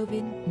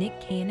 Beethoven, Nick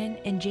Cannon,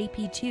 and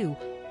JP2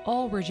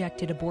 all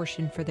rejected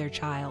abortion for their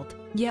child.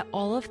 Yet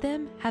all of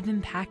them have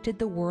impacted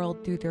the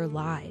world through their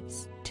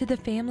lives. To the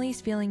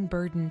families feeling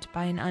burdened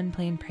by an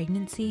unplanned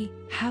pregnancy,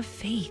 have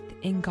faith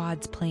in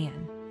God's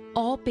plan.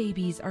 All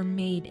babies are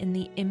made in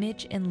the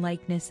image and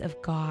likeness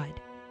of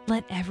God.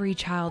 Let every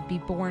child be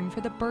born,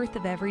 for the birth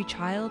of every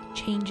child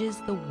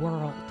changes the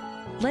world.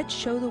 Let's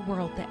show the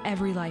world that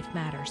every life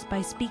matters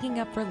by speaking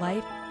up for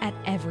life at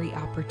every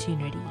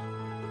opportunity.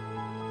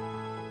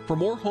 For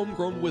more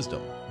homegrown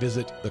wisdom,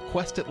 visit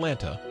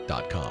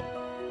thequestatlanta.com.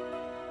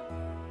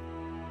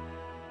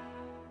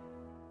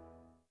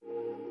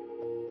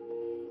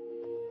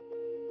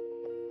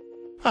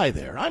 Hi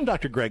there, I'm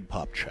Dr. Greg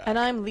Popchak. And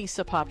I'm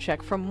Lisa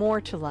Popchak from More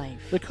to Life.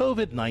 The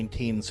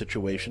COVID-19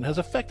 situation has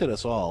affected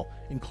us all,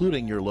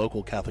 including your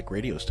local Catholic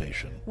radio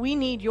station. We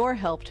need your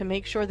help to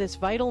make sure this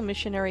vital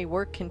missionary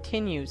work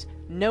continues.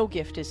 No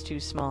gift is too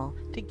small.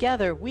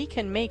 Together, we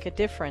can make a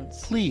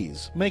difference.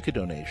 Please make a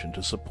donation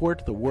to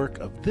support the work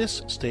of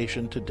this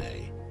station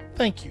today.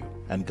 Thank you,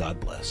 and God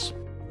bless.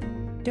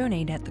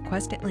 Donate at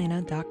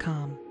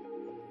thequestatlanta.com.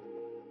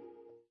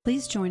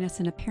 Please join us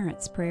in a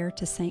parent's prayer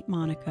to Saint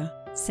Monica.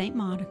 Saint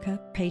Monica,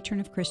 patron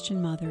of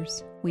Christian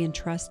mothers, we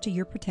entrust to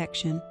your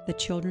protection the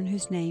children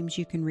whose names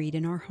you can read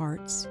in our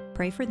hearts.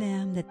 Pray for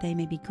them that they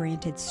may be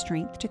granted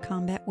strength to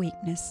combat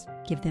weakness,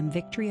 give them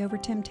victory over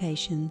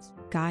temptations,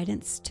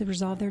 guidance to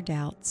resolve their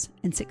doubts,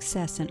 and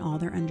success in all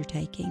their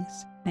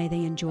undertakings. May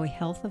they enjoy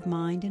health of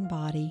mind and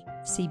body,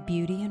 see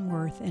beauty and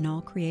worth in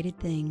all created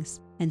things,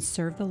 and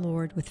serve the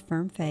Lord with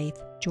firm faith,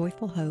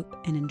 joyful hope,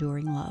 and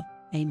enduring love.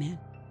 Amen.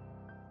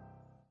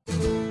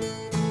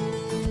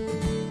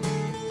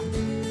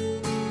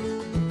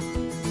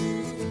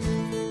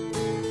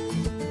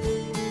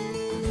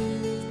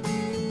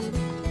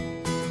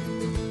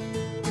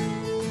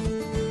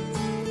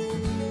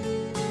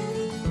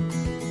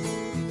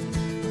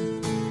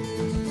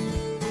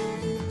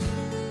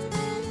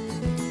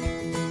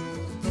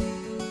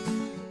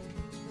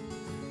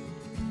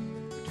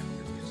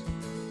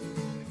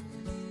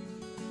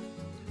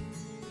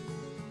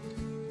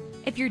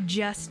 If you're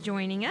just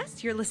joining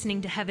us, you're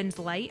listening to Heaven's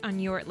Light on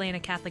your Atlanta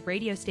Catholic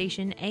radio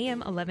station, AM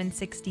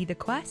 1160 The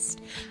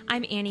Quest.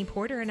 I'm Annie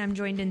Porter, and I'm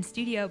joined in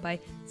studio by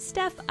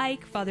Steph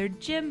Ike, Father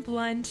Jim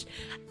Blunt,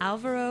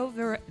 Alvaro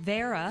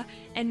Vera,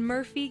 and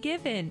Murphy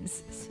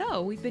Givens.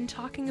 So we've been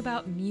talking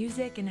about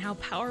music and how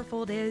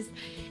powerful it is,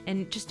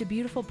 and just a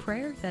beautiful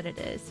prayer that it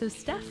is. So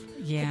Steph?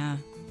 Yeah,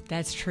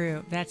 that's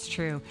true. That's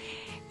true.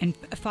 And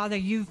Father,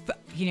 you've,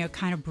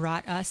 kind of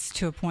brought us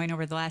to a point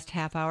over the last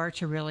half hour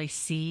to really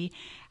see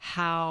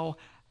how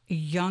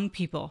young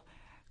people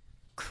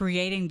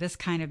creating this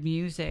kind of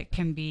music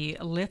can be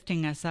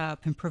lifting us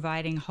up and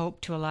providing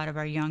hope to a lot of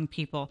our young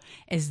people.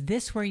 Is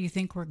this where you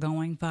think we're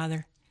going,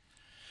 Father?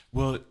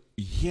 Well,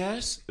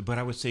 yes, but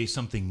I would say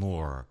something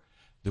more.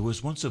 There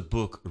was once a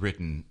book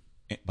written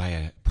by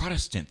a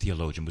Protestant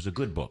theologian. It was a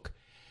good book.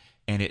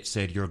 And it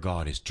said, "Your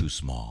God is too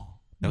small."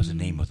 That was the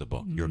name of the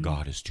book. Your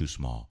God is too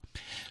small.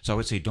 So I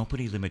would say don't put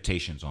any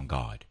limitations on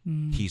God.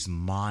 He's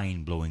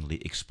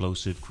mind-blowingly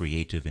explosive,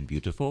 creative, and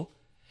beautiful.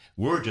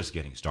 We're just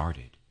getting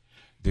started.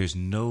 There's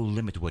no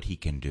limit to what he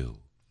can do.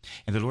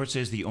 And the Lord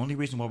says the only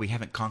reason why we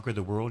haven't conquered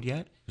the world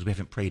yet is we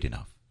haven't prayed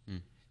enough.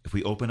 If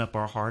we open up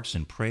our hearts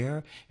in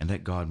prayer and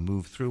let God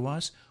move through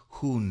us,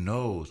 who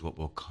knows what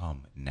will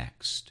come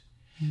next?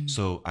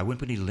 So I wouldn't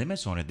put any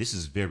limits on it. This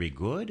is very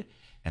good.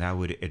 And I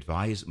would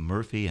advise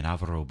Murphy and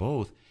Alvaro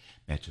both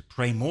to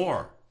pray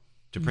more,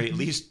 to pray at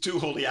least 2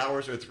 holy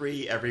hours or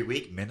 3 every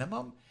week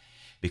minimum,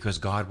 because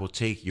God will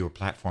take your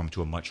platform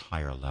to a much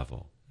higher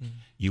level.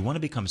 You want to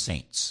become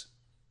saints.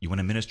 You want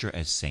to minister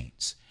as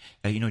saints.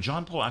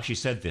 John Paul actually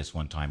said this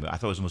one time. I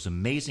thought it was the most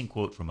amazing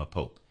quote from a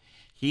pope.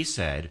 He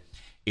said,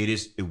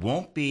 it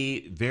won't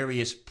be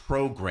various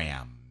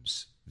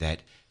programs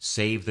that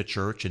save the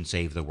church and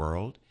save the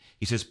world.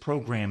 He says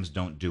programs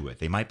don't do it.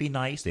 They might be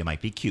nice, they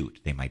might be cute,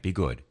 they might be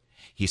good.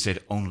 He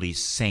said only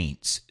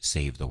saints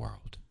save the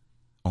world.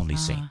 Only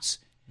saints.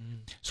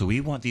 So we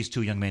want these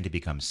 2 young men to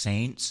become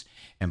saints,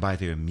 and by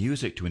their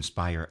music to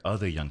inspire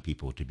other young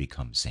people to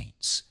become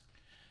saints.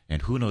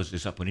 And who knows,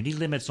 there's not putting any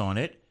limits on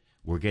it.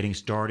 We're getting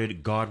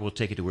started. God will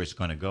take it to where it's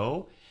going to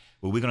go.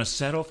 But we're going to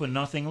settle for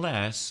nothing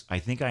less. I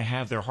think I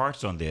have their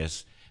hearts on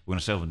this. We're going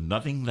to settle for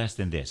nothing less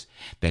than this,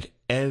 that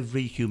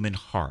every human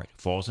heart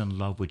falls in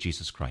love with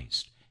Jesus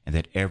Christ, and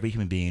that every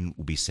human being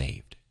will be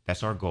saved.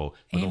 That's our goal,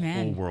 for the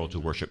whole world to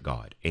worship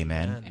God.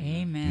 Amen?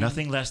 Amen.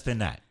 Nothing less than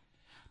that.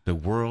 The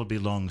world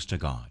belongs to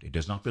God. It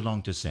does not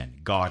belong to sin.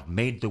 God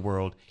made the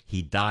world.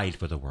 He died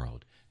for the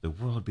world. The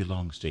world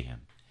belongs to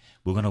him.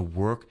 We're going to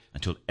work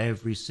until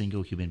every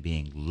single human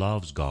being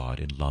loves God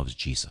and loves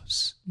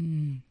Jesus.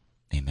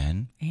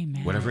 Amen?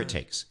 Amen. Whatever it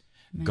takes.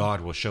 Amen.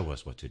 God will show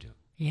us what to do.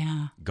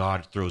 Yeah.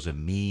 God throws a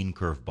mean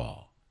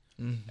curveball.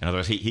 In other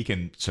words, he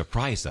can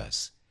surprise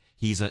us.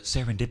 He's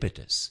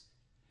serendipitous.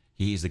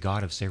 He is the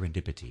God of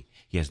serendipity.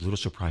 He has little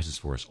surprises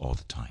for us all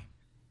the time.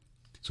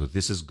 So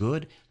this is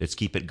good. Let's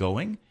keep it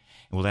going.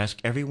 And we'll ask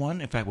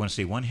everyone, in fact, I want to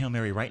say one Hail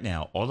Mary right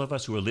now. All of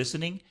us who are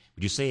listening,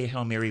 would you say a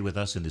Hail Mary with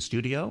us in the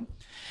studio?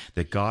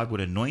 That God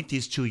would anoint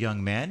these 2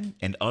 young men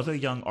and other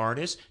young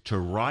artists to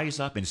rise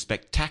up in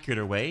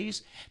spectacular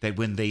ways, that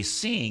when they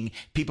sing,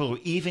 people are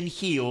even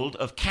healed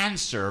of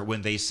cancer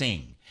when they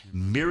sing.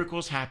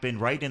 Miracles happen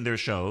right in their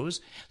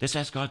shows. Let's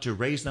ask God to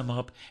raise them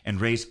up and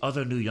raise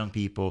other new young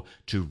people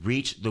to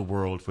reach the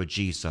world for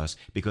Jesus,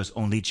 because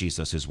only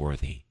Jesus is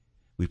worthy.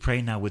 We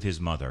pray now with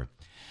his mother.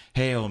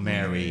 Hail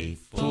Mary,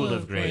 full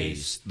of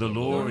grace, the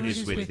Lord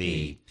is with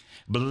thee.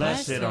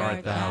 Blessed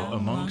art thou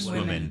amongst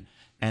women,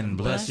 and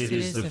blessed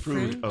is the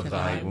fruit of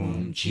thy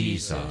womb,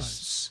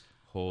 Jesus.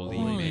 Holy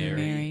Holy Mary,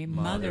 Mary,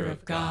 Mother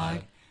of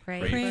God,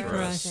 Pray for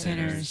us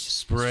sinners.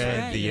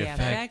 Spread the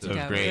effect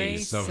of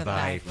grace of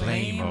thy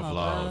flame of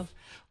love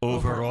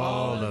over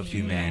all of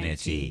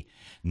humanity,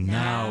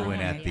 now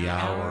and at the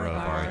hour of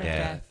our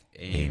death.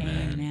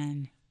 Amen.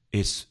 Amen.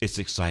 It's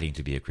exciting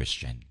to be a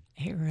Christian.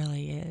 It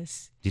really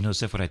is. Do you know,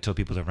 Steph, what I tell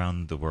people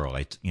around the world?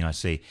 I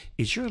say,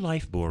 is your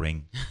life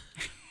boring?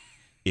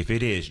 If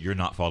it is, you're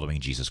not following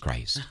Jesus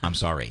Christ. I'm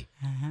sorry.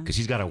 Because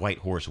he's got a white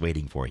horse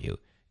waiting for you.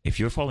 If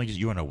you're following Jesus,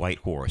 you're on a white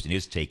horse and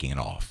it's taking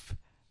off.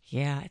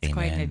 Yeah, it's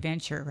quite an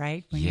adventure,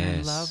 right? When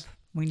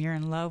you're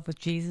in love, with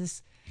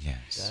Jesus.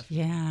 Yes.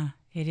 Yeah,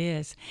 it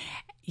is.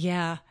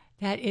 Yeah,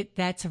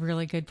 that's a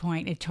really good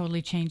point. It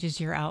totally changes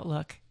your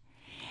outlook.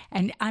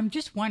 And I'm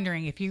just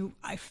wondering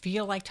I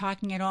feel like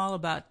talking at all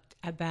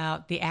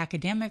about the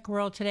academic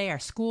world today, our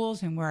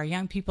schools and where our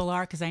young people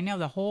are, because I know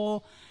the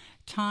whole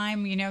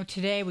time,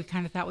 today we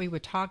kind of thought we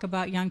would talk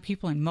about young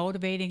people and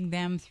motivating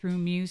them through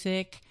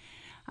music.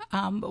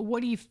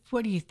 What do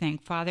you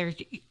think, Father?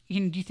 Do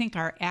you think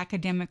our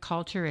academic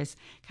culture is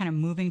kind of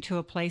moving to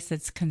a place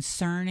that's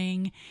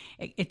concerning?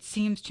 It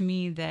seems to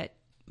me that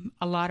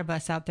a lot of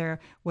us out there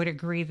would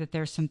agree that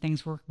there's some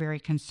things we're very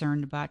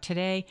concerned about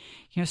today.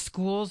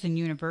 Schools and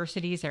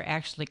universities are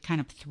actually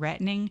kind of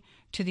threatening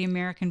to the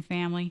American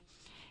family.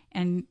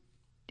 And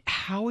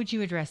how would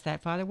you address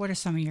that, Father? What are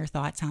some of your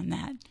thoughts on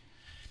that?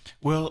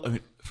 Well,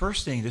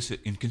 first thing, this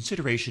in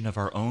consideration of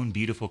our own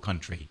beautiful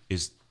country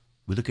is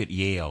we look at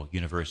Yale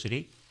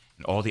University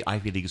and all the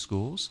Ivy League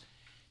schools.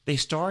 They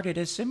started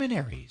as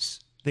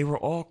seminaries. They were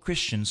all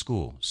Christian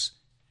schools.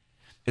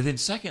 And then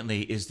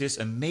secondly is this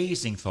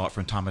amazing thought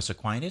from Thomas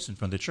Aquinas and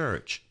from the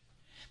church.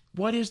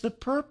 What is the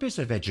purpose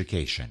of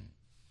education?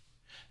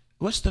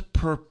 What's the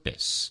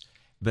purpose?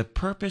 The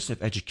purpose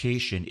of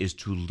education is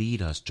to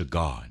lead us to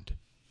God.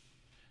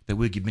 That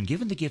we've been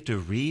given the gift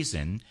of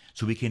reason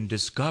so we can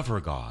discover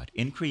God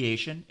in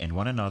creation and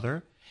one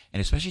another, and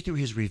especially through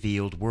his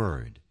revealed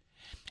word.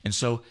 And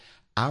so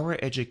our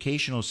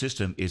educational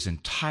system is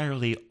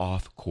entirely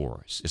off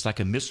course. It's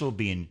like a missile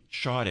being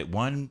shot at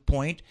one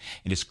point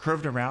and it's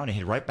curved around and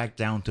hit right back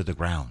down to the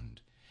ground.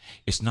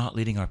 It's not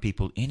leading our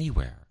people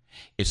anywhere.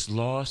 It's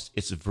lost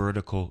its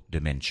vertical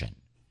dimension.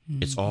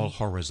 Mm-hmm. It's all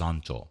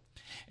horizontal.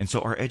 And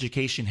so our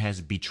education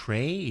has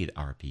betrayed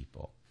our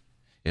people.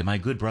 And my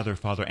good brother,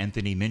 Father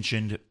Anthony,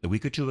 mentioned a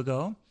week or two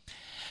ago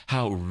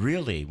how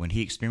really when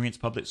he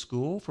experienced public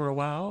school for a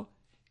while,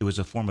 it was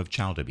a form of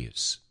child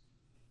abuse.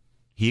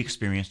 He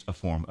experienced a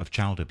form of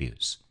child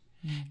abuse.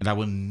 Mm. And I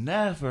will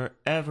never,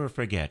 ever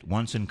forget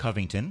once in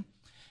Covington,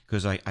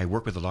 because I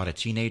work with a lot of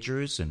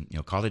teenagers and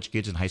college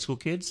kids and high school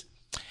kids.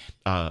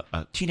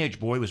 A teenage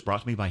boy was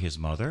brought to me by his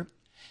mother,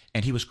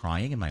 and he was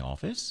crying in my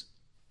office.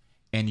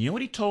 And you know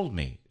what he told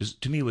me?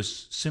 To me, it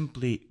was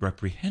simply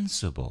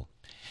reprehensible.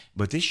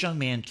 But this young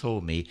man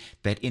told me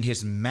that in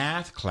his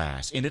math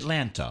class in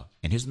Atlanta,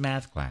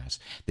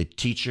 the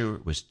teacher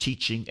was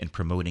teaching and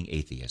promoting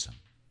atheism.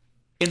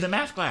 In the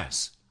math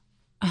class.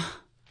 Wow.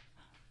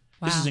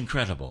 This is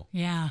incredible.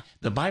 Yeah.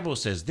 The Bible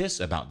says this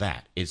about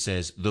that. It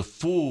says, the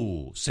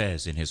fool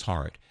says in his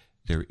heart,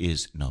 there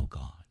is no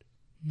God.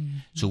 Mm-hmm.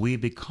 So we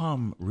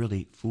become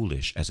really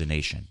foolish as a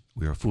nation.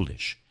 We are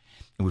foolish.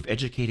 And we've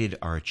educated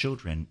our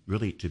children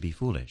really to be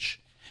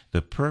foolish.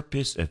 The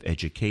purpose of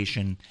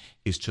education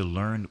is to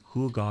learn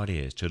who God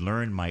is, to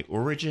learn my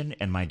origin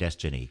and my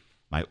destiny.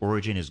 My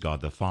origin is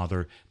God the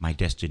Father. My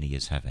destiny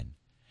is heaven.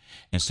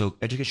 And so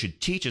education should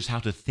teach us how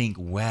to think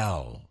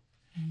well.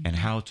 Mm-hmm. And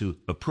how to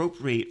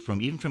appropriate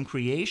from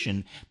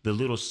creation, the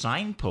little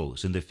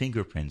signposts and the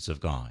fingerprints of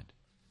God.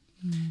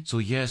 Mm-hmm. So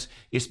yes,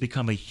 it's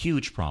become a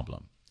huge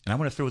problem. And I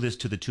want to throw this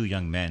to the two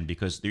young men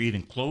because they're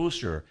even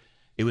closer.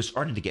 It was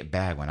starting to get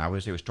bad when I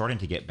was there. It was starting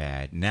to get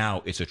bad.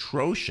 Now it's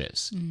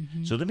atrocious.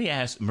 Mm-hmm. So let me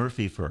ask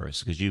Murphy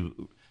first, because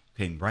you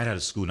came right out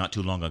of school not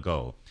too long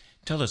ago.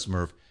 Tell us,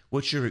 Murph,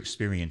 what's your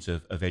experience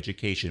of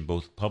education,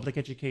 both public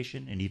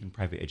education and even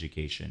private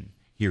education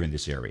here in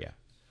this area?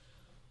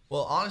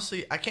 Well,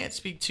 honestly, I can't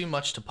speak too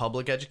much to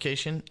public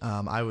education.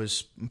 I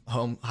was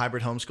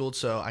hybrid homeschooled,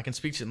 so I can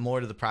speak more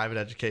to the private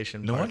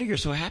education. No wonder you're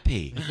so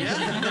happy. Yeah.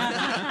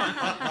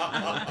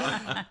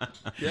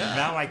 Yeah.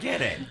 Now I get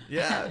it.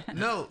 Yeah.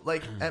 No,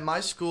 like at my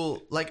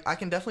school, like I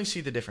can definitely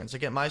see the difference.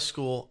 Like at my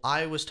school,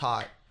 I was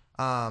taught,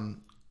 not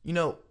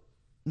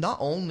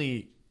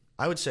only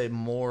I would say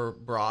more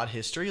broad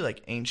history,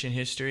 like ancient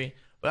history,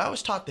 but I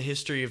was taught the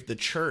history of the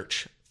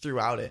church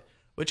throughout it.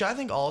 Which I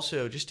think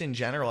also, just in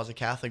general, as a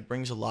Catholic,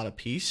 brings a lot of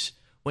peace.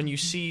 When you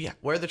see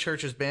where the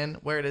church has been,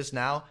 where it is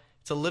now,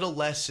 it's a little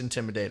less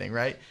intimidating,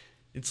 right?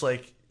 It's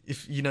like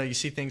if you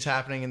see things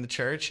happening in the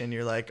church, and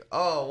you're like,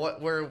 "Oh,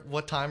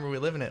 what time are we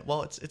living in?"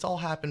 Well, it's all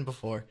happened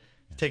before.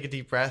 Yeah. Take a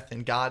deep breath,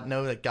 and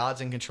know that God's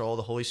in control.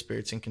 The Holy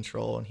Spirit's in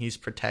control, and He's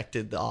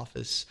protected the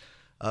office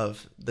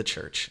of the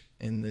church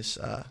in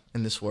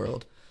this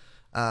world.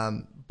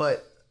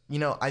 But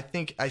I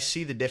think I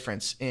see the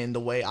difference in the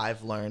way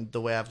I've learned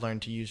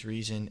to use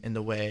reason, and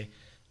the way,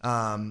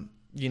 other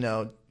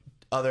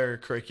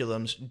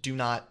curriculums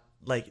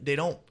they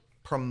don't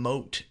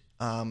promote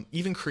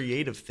even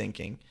creative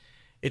thinking.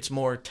 It's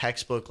more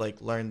textbook, like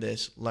learn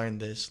this, learn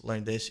this,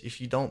 learn this. If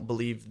you don't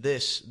believe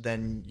this,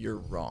 then you're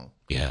wrong.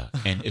 Yeah,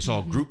 and it's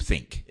all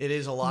groupthink. It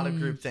is a lot of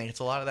groupthink. It's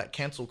a lot of that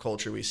cancel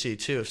culture we see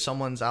too. If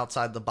someone's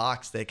outside the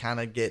box, they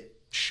kind of get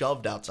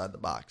shoved outside the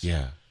box.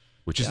 Yeah,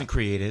 which isn't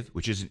creative,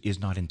 which is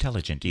not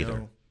intelligent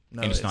either,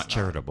 No, and it's not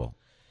charitable.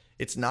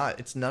 It's not.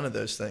 It's none of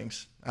those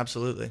things.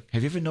 Absolutely.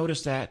 Have you ever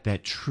noticed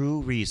that true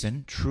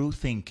reason, true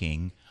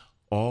thinking,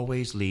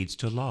 always leads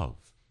to love?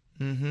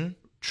 Mm-hmm.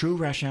 True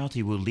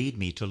rationality will lead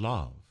me to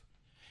love.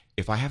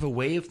 If I have a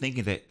way of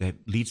thinking that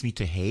leads me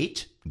to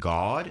hate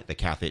God, the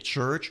Catholic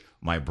Church,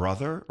 my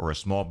brother, or a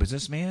small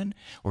businessman,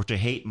 or to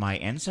hate my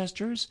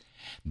ancestors,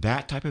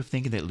 that type of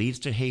thinking that leads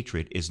to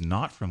hatred is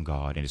not from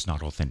God and it's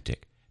not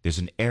authentic. There's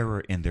an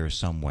error in there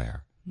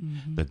somewhere.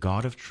 Mm-hmm. The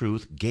God of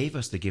truth gave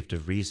us the gift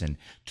of reason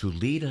to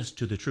lead us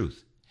to the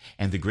truth.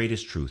 And the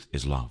greatest truth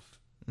is love.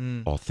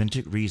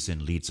 Authentic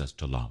reason leads us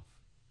to love.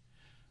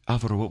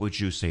 Alvaro, what would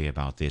you say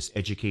about this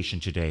education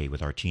today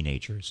with our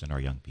teenagers and our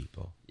young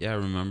people? Yeah, I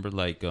remember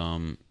like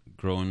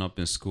growing up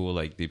in school,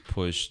 like they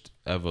pushed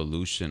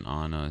evolution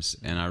on us.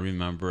 And I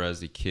remember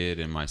as a kid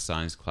in my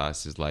science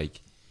classes,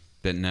 like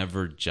that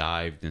never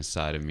jived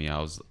inside of me.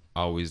 I was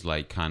always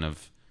like kind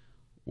of,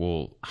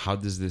 well, how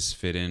does this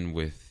fit in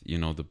with,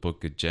 the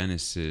book of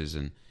Genesis?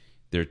 And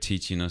they're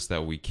teaching us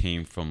that we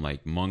came from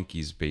like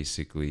monkeys,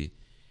 basically.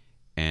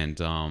 And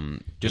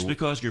just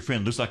because your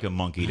friend looks like a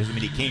monkey doesn't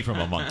mean he came from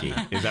a monkey.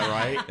 Is that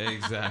right?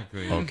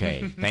 Exactly.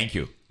 Okay, thank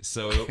you.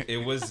 So it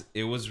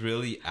was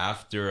really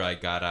after I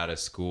got out of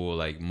school,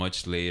 like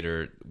much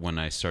later, when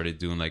I started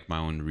doing like my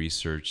own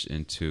research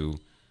into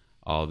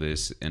all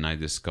this, and I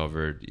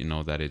discovered,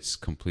 that it's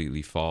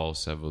completely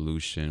false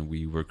evolution.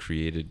 We were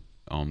created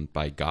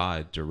by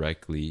God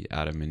directly,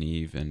 Adam and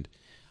Eve, and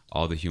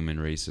all the human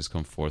race has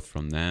come forth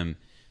from them.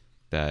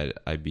 That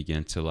I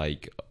began to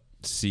like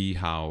see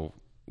how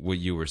what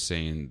you were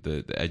saying,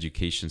 the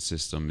education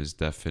system is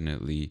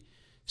definitely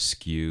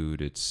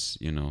skewed. It's,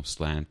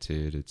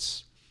 slanted.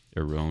 It's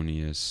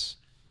erroneous.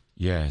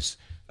 Yes.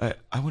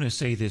 I want to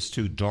say this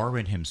too.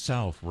 Darwin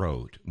himself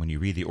wrote, when you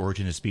read The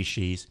Origin of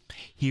Species,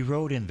 he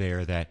wrote in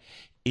there that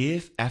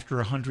if after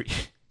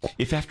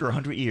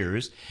 100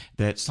 years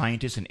that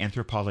scientists and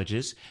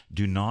anthropologists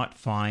do not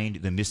find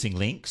the missing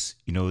links,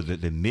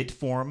 the mid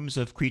forms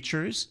of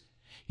creatures,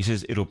 he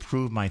says, it'll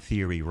prove my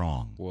theory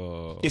wrong.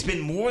 Whoa. It's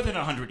been more than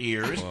 100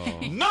 years.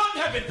 Whoa. None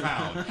have been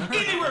found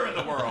anywhere in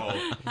the world.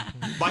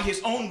 By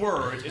his own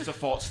words, it's a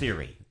false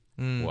theory.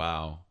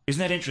 Wow. Isn't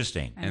that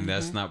interesting? And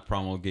that's not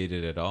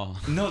promulgated at all.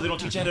 No, they don't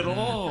teach that at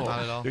all. Not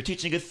at all. They're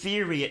teaching a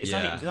theory. It's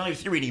not a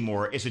theory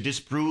anymore. It's a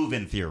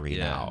disproven theory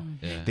now.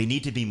 Yeah. They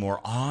need to be more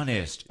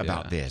honest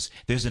about this.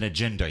 There's an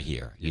agenda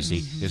here. You see,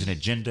 there's an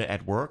agenda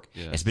at work.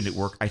 Yes. It's been at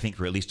work, I think,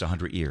 for at least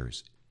 100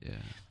 years. Yeah.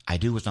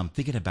 As I'm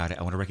thinking about it,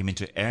 I want to recommend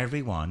to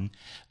everyone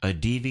a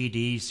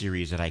DVD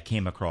series that I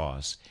came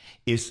across.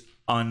 It's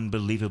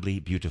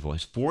unbelievably beautiful.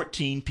 It's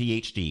 14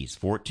 PhDs,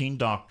 14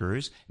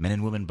 doctors, men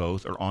and women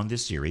both, are on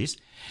this series.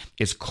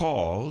 It's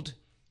called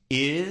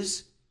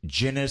Is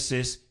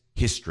Genesis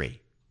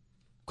History? ?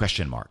 That's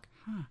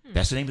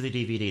the name of the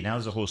DVD. Now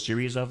there's a whole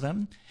series of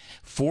them.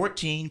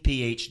 14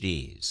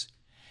 PhDs.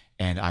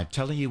 And I'm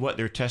telling you what,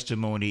 their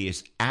testimony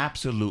is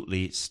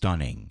absolutely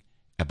stunning.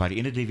 And by the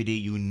end of the DVD,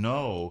 you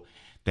know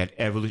that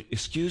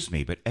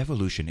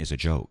evolution is a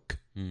joke.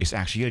 It's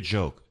actually a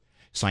joke,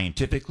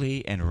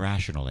 scientifically and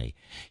rationally.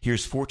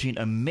 Here's 14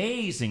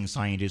 amazing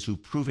scientists who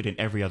prove it in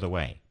every other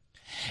way.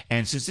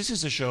 And since this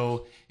is a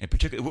show, in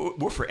particular,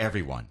 we're for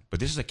everyone, but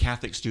this is a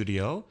Catholic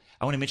studio,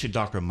 I want to mention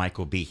Dr.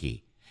 Michael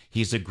Behe.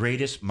 He's the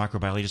greatest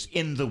microbiologist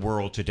in the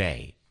world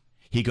today.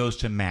 He goes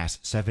to Mass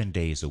 7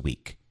 days a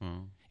week,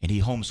 and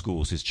he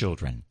homeschools his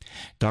children.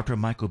 Dr.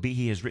 Michael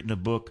Behe has written a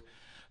book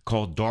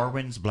called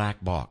Darwin's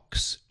Black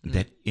Box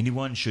that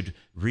anyone should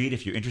read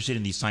if you're interested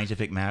in these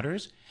scientific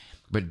matters.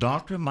 But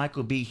Dr.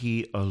 Michael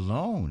Behe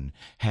alone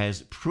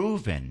has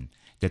proven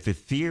that the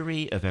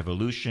theory of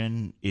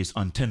evolution is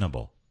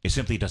untenable. It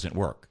simply doesn't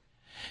work.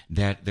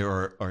 That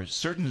there are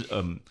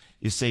certain,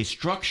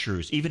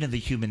 structures, even in the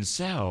human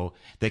cell,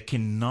 that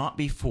cannot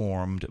be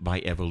formed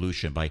by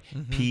evolution, by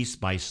piece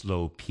by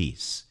slow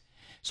piece.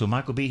 So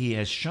Michael Behe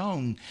has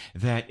shown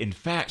that, in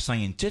fact,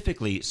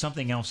 scientifically,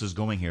 something else is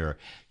going here.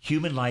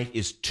 Human life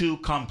is too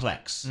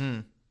complex.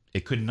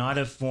 It could not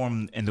have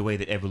formed in the way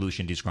that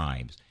evolution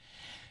describes.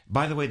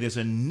 By the way, there's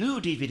a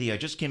new DVD I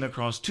just came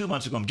across 2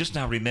 months ago. I'm just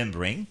now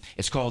remembering.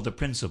 It's called The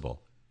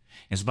Principle.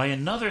 It's by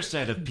another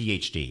set of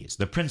PhDs.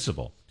 The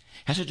Principle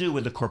has to do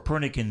with the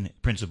Copernican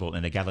principle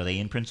and the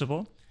Galilean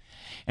principle.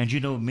 And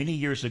many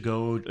years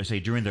ago, say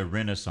during the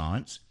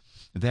Renaissance,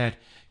 that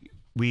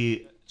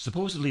we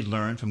supposedly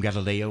learned from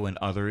Galileo and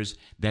others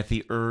that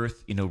the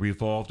Earth,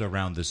 revolved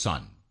around the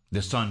sun.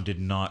 The sun did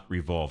not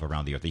revolve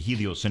around the Earth, the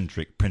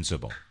heliocentric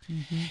principle.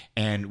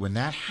 And when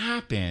that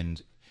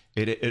happened,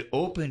 it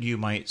opened, you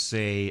might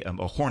say,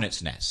 a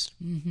hornet's nest.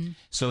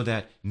 So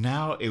that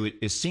now it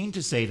is seen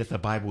to say that the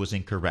Bible was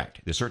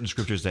incorrect. There's certain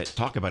scriptures that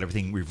talk about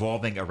everything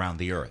revolving around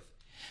the Earth.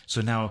 So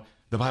now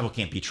the Bible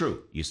can't be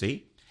true, you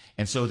see?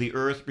 And so the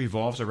Earth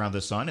revolves around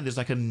the sun, and there's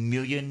like a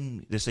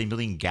million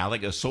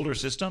solar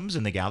systems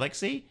in the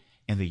galaxy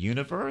and the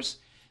universe.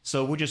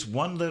 So we're just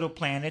one little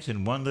planet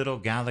and one little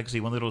galaxy,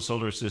 one little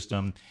solar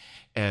system.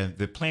 And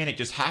the planet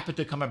just happened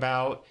to come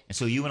about. And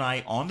so you and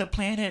I on the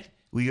planet,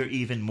 we are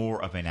even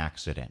more of an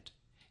accident.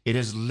 It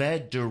has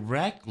led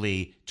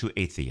directly to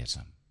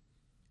atheism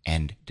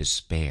and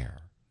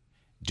despair,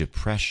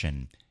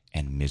 depression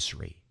and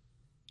misery,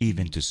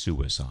 even to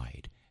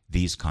suicide,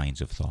 these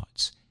kinds of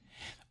thoughts.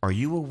 Are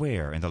you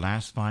aware in the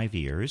last 5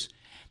 years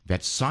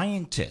that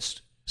scientists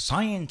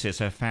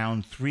have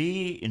found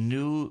 3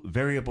 new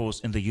variables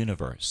in the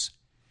universe?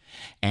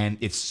 And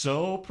it's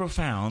so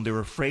profound, they're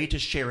afraid to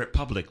share it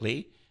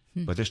publicly,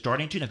 but they're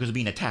starting to now because they're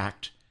being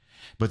attacked.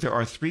 But there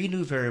are 3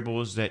 new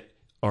variables that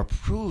are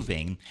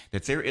proving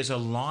that there is a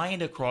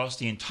line across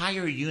the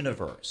entire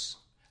universe,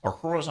 a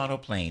horizontal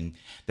plane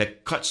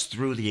that cuts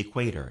through the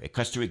equator. It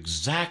cuts through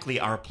exactly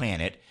our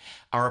planet.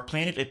 Our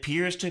planet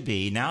appears to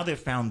be, now they've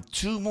found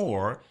 2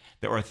 more.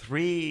 There are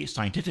 3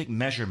 scientific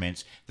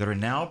measurements that are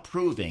now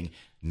proving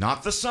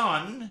not the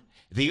sun,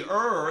 the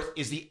Earth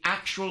is the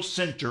actual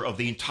center of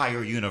the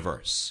entire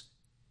universe.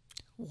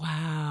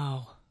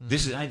 Wow.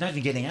 This is not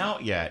even getting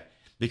out yet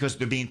because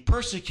they're being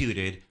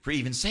persecuted for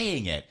even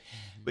saying it.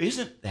 But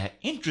isn't that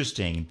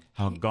interesting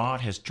how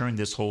God has turned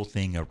this whole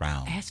thing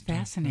around? That's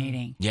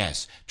fascinating.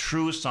 Yes,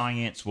 true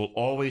science will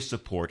always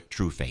support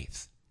true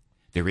faith.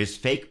 There is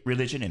fake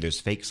religion and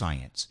there's fake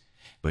science,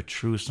 but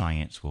true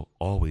science will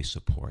always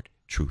support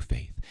true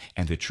faith.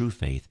 And the true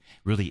faith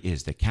really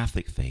is the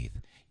Catholic faith.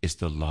 It's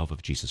the love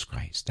of Jesus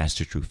Christ. That's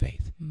the true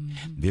faith.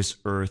 Mm-hmm. This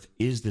earth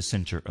is the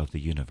center of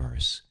the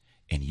universe,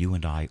 and you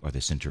and I are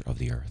the center of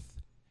the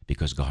earth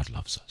because God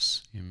loves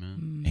us.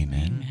 Amen.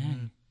 Amen.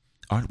 Amen.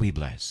 Aren't we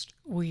blessed?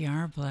 We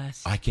are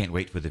blessed. I can't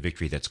wait for the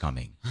victory that's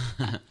coming.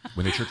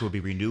 When the church will be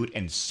renewed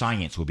and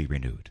science will be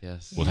renewed.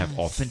 Yes. We'll have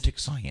authentic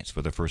science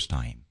for the first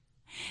time.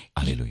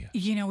 Hallelujah.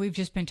 You know, we've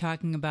just been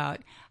talking about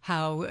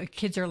how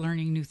kids are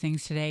learning new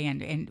things today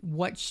and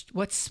what's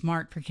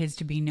smart for kids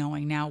to be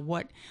knowing. Now,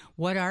 what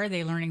are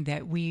they learning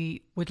that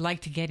we would like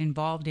to get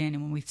involved in,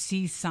 and when we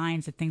see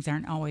signs that things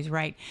aren't always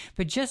right?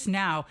 But just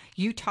now,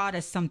 you taught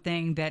us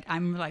something that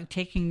I'm like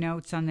taking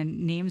notes on the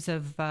names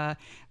of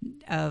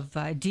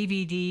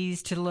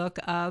DVDs to look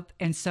up.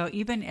 And so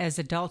even as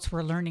adults,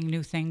 we're learning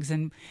new things,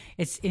 and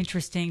it's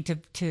interesting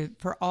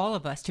for all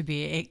of us to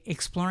be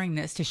exploring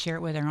this, to share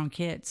it with our own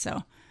kids. So.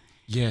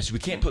 Yes, we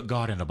can't put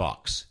God in a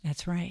box.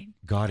 That's right.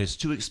 God is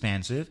too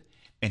expansive,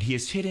 and he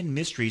has hidden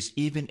mysteries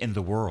even in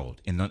the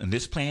world, in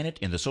this planet,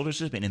 in the solar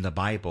system, and in the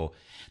Bible.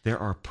 There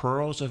are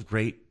pearls of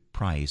great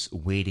price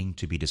waiting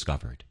to be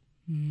discovered.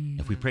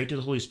 If we pray to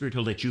the Holy Spirit,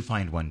 he'll let you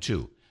find one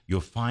too.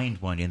 You'll find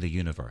one in the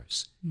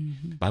universe.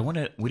 But I want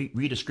to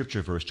read a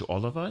scripture verse to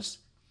all of us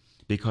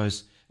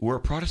because we're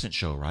a Protestant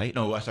show, right?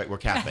 No, that's right, we're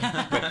Catholic.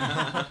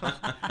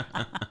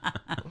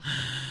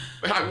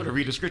 But I want to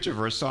read a scripture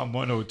verse, Psalm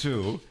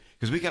 102,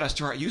 because we got to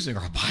start using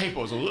our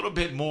Bibles a little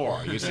bit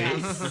more, you see?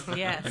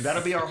 Yes. And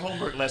that'll be our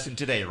homework lesson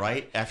today,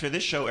 right? After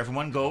this show,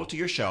 everyone go to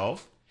your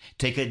shelf,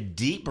 take a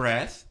deep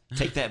breath,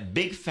 take that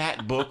big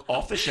fat book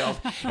off the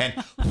shelf, and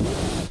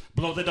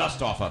blow the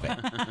dust off of it.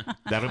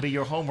 That'll be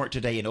your homework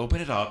today, and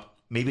open it up,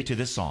 maybe to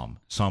this psalm,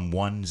 Psalm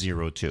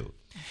 102.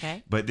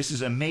 Okay. But this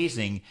is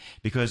amazing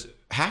because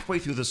halfway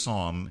through the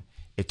psalm,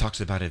 it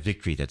talks about a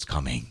victory that's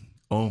coming.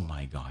 Oh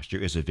my gosh,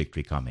 there is a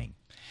victory coming.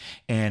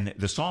 And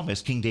the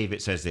psalmist, King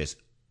David, says this,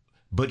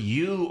 "But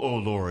you, O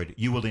Lord,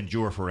 you will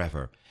endure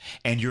forever,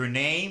 and your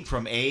name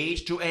from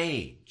age to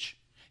age.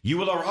 You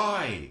will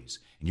arise,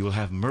 and you will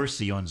have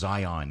mercy on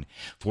Zion,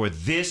 for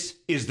this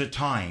is the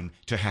time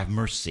to have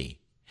mercy.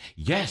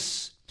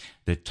 Yes,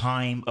 the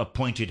time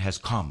appointed has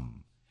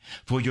come,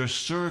 for your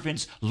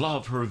servants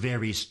love her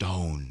very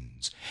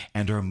stones,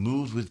 and are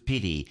moved with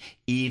pity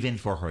even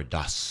for her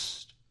dust.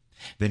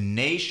 The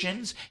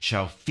nations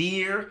shall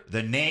fear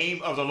the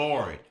name of the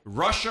Lord.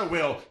 Russia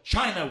will,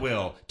 China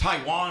will,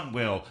 Taiwan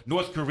will,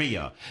 North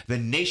Korea. The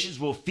nations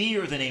will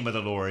fear the name of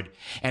the Lord,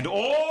 and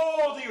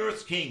all the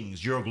earth's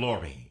kings your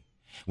glory.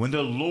 When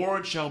the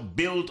Lord shall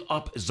build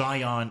up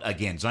Zion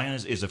again." Zion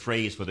is a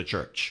phrase for the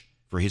church,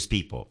 for his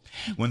people.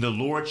 "When the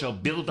Lord shall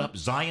build up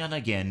Zion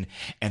again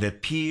and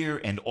appear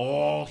in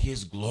all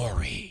his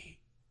glory."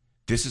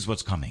 This is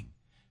what's coming.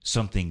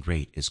 Something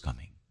great is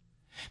coming.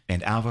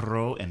 And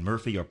Alvaro and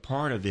Murphy are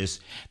part of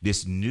this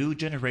new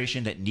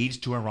generation that needs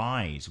to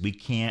arise. We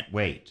can't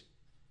wait.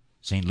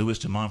 St. Louis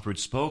de Montfort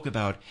spoke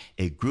about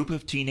a group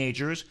of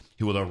teenagers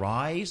who will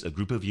arise, a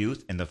group of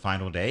youth in the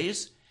final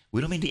days. We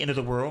don't mean the end of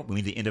the world, we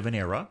mean the end of an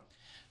era.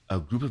 A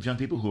group of young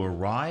people who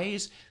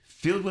arise,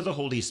 filled with the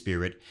Holy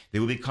Spirit. They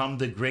will become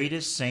the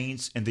greatest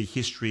saints in the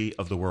history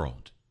of the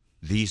world.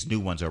 These new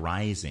ones are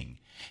rising.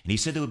 And he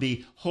said they will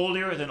be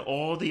holier than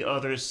all the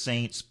other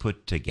saints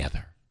put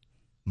together.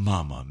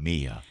 Mamma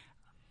mia.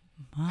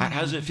 How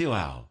does it feel,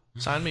 Al?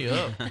 Sign me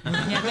up.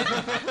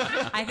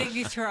 I think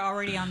these two are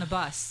already on the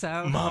bus.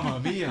 So Mamma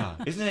mia.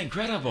 Isn't it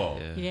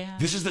incredible? Yeah.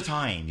 This is the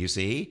time, you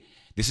see.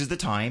 This is the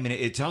time, and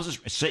it tells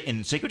us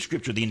in sacred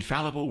scripture, the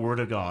infallible word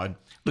of God.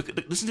 Look,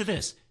 listen to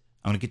this.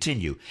 I'm going to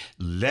continue.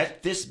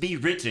 Let this be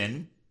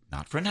written,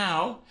 not for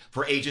now,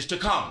 for ages to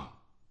come.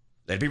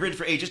 Let it be written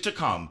for ages to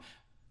come.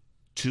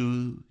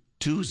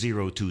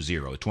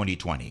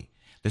 2020.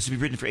 This will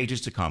be written for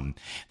ages to come,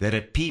 that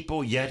a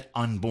people yet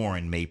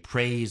unborn may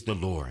praise the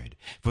Lord.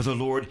 For the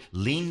Lord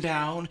leaned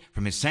down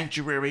from his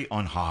sanctuary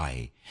on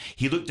high.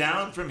 He looked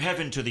down from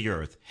heaven to the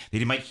earth, that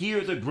he might hear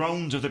the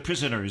groans of the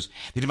prisoners,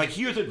 that he might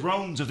hear the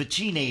groans of the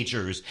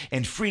teenagers,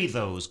 and free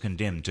those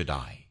condemned to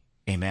die.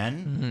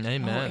 Amen?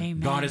 Amen. Oh, amen.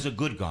 God is a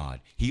good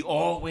God. He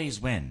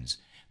always wins.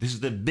 This is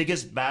the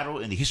biggest battle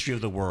in the history of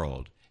the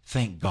world.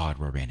 Thank God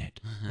we're in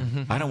it.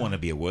 I don't want to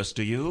be a wuss,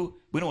 do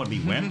you? We don't want to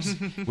be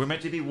wimps. We're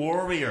meant to be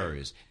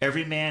warriors.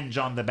 Every man,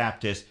 John the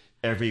Baptist.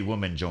 Every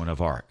woman, Joan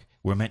of Arc.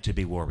 We're meant to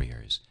be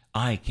warriors.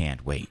 I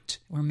can't wait.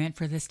 We're meant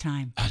for this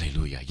time.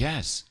 Hallelujah.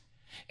 Yes.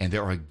 And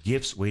there are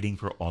gifts waiting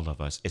for all of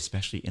us,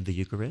 especially in the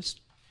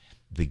Eucharist.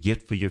 The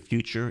gift for your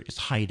future is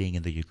hiding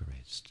in the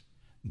Eucharist.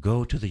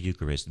 Go to the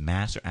Eucharist,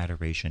 Mass or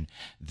adoration.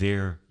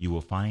 There you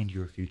will find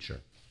your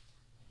future.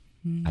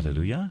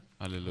 Hallelujah.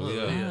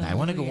 Hallelujah. Now, I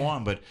want to go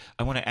on, but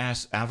I want to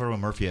ask Alvaro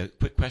Murphy a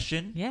quick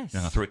question. Yes.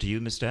 And I'll throw it to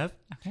you, Ms. Steph.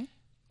 Okay.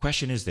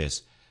 Question is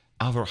this.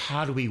 Alvaro,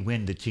 how do we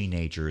win the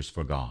teenagers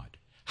for God?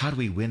 How do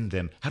we win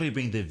them? How do we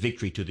bring the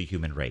victory to the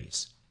human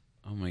race?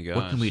 Oh my gosh.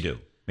 What can we do?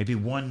 Maybe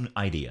one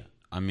idea.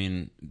 I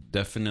mean,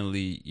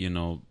 definitely,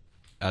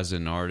 as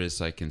an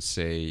artist, I can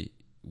say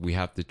we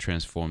have to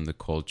transform the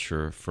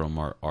culture from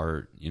our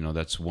art.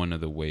 That's one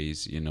of the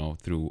ways,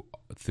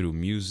 through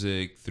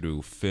music,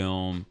 through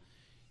film,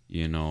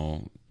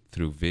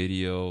 through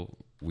video.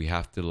 We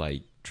have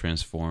to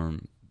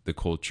transform the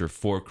culture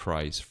for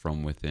Christ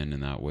from within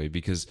in that way,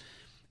 because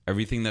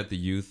everything that the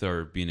youth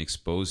are being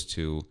exposed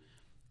to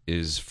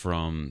is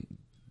from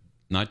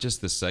not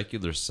just the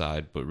secular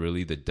side, but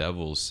really the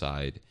devil's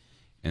side.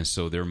 And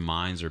so their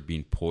minds are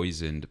being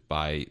poisoned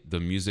by the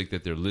music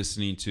that they're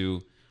listening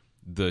to,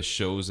 the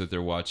shows that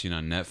they're watching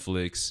on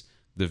Netflix,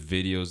 the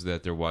videos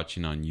that they're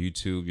watching on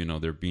YouTube.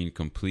 They're being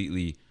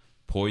completely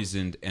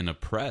poisoned and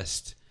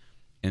oppressed.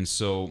 And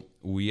so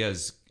we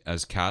as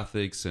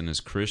Catholics and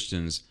as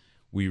Christians,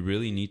 we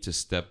really need to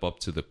step up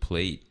to the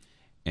plate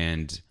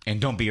and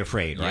don't be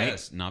afraid, right?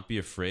 Yes, not be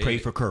afraid. Pray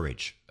for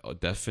courage. Oh,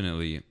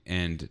 definitely.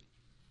 And,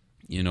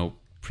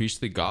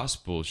 preach the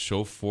gospel,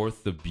 show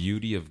forth the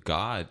beauty of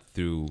God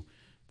through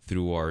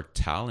our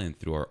talent,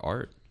 through our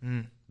art.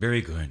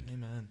 Very good.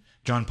 Amen.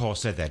 John Paul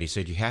said that. He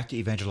said you have to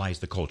evangelize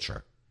the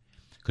culture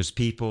because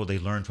people, they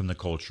learn from the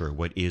culture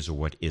what is or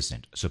what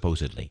isn't,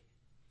 supposedly.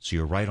 So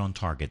you're right on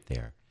target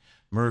there.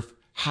 Murph,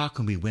 how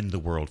can we win the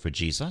world for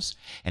Jesus?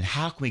 And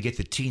how can we get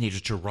the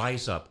teenagers to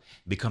rise up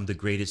and become the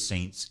greatest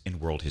saints in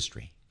world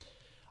history?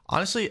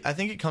 Honestly, I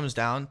think it comes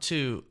down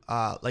to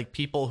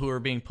people who are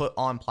being put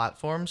on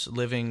platforms,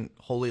 living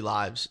holy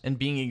lives and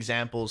being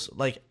examples.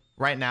 Like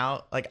right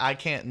now, I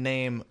can't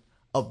name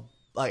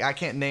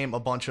a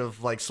bunch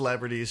of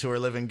celebrities who are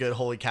living good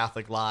holy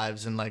Catholic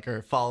lives and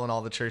are following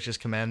all the church's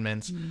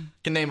commandments.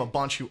 Can name a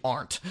bunch who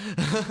aren't.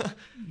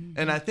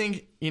 And I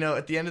think,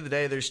 at the end of the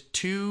day, there's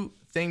two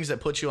things that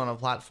put you on a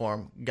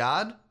platform: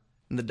 God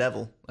and the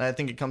devil. And I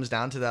think it comes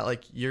down to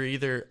that. You're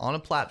either on a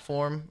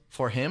platform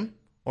for him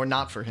or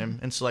not for him.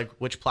 And so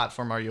which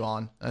platform are you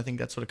on? And I think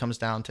that's what it comes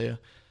down to.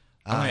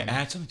 I want to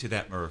add something to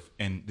that, Murph,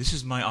 and this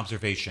is my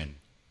observation.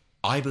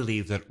 I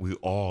believe that we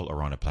all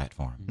are on a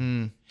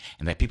platform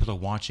and that people are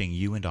watching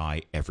you and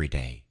I every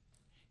day.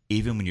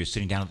 Even when you're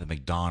sitting down at the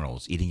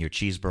McDonald's eating your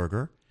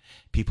cheeseburger,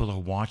 people are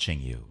watching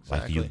you.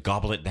 Exactly. Do you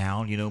gobble it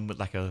down,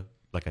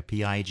 like a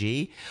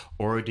PIG,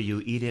 or do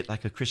you eat it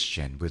like a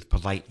Christian with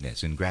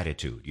politeness and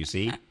gratitude? You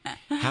see?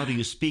 How do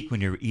you speak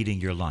when you're eating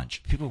your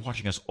lunch? People are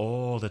watching us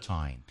all the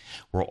time.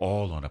 We're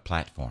all on a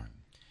platform.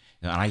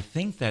 And I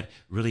think that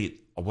really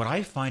what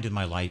I find in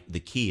my life, the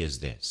key is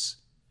this.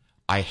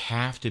 I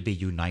have to be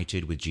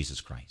united with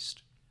Jesus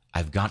Christ.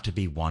 I've got to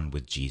be one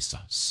with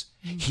Jesus.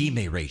 He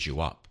may raise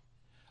you up.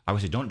 I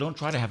would say, don't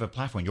try to have a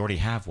platform. You already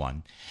have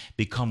one.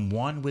 Become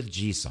one with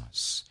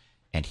Jesus,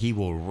 and he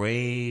will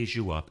raise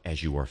you up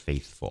as you are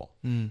faithful.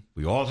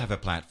 We all have a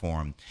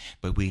platform,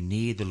 but we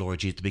need the Lord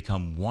Jesus to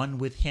become one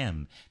with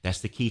him.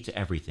 That's the key to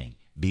everything.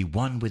 Be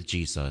one with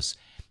Jesus,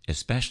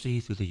 especially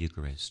through the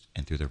Eucharist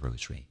and through the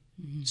Rosary.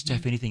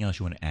 Steph, anything else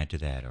you want to add to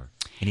that, or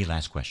any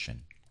last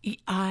question?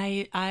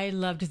 I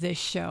loved this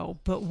show,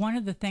 but one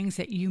of the things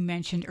that you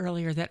mentioned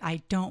earlier that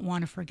I don't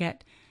want to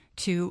forget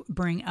to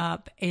bring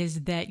up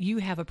is that you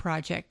have a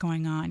project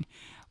going on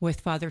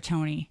with Father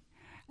Tony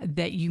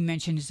that you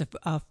mentioned is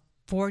a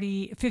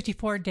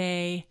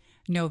 54-day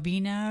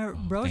novena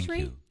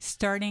rosary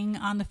starting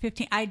on the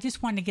 15th. I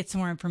just wanted to get some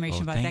more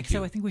information about that,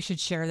 so I think we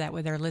should share that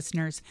with our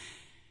listeners.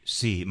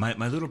 See, my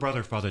little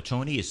brother, Father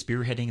Tony, is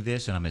spearheading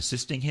this, and I'm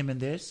assisting him in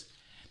this.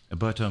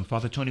 But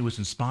Father Tony was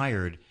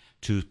inspired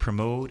to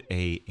promote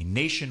a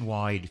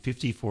nationwide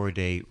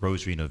 54-day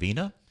rosary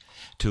novena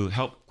to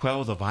help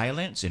quell the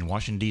violence in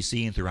Washington,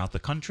 D.C. and throughout the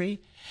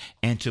country,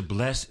 and to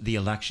bless the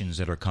elections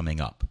that are coming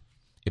up.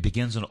 It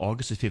begins on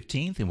August the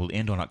 15th and will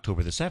end on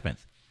October the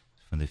 7th.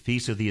 From the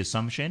Feast of the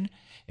Assumption,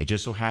 it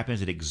just so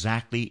happens it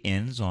exactly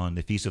ends on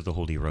the Feast of the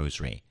Holy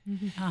Rosary.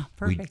 Ah,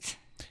 perfect.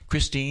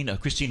 Christine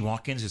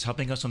Watkins is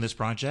helping us on this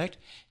project,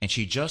 and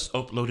she just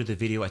uploaded the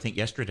video, I think,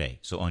 yesterday.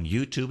 So on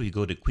YouTube, if you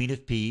go to Queen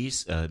of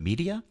Peace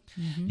Media,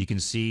 you can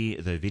see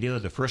the video.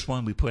 The first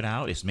one we put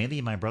out is mainly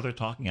my brother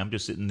talking. I'm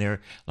just sitting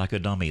there like a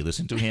dummy,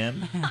 listen to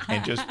him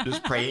and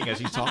just praying as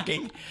he's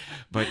talking.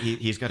 But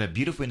he's got a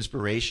beautiful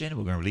inspiration.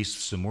 We're going to release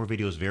some more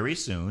videos very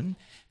soon.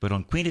 But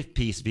on Queen of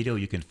Peace video,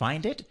 you can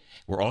find it.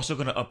 We're also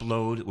going to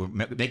upload,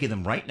 we're making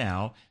them right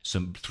now,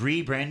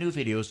 3 brand new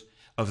videos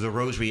of the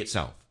Rosary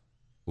itself.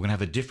 We're going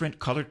to have a different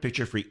colored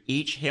picture for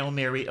each Hail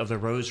Mary of the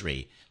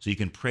Rosary. So you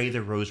can pray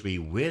the Rosary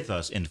with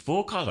us in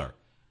full color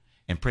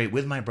and pray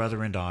with my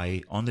brother and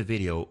I on the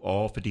video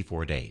all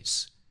 54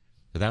 days.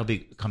 So that'll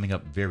be coming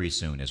up very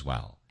soon as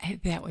well.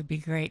 That would be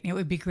great. It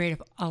would be great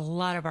if a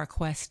lot of our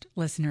Quest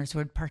listeners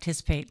would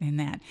participate in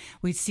that.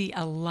 We'd see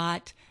a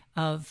lot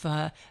of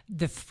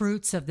the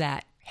fruits of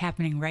that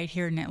happening right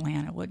here in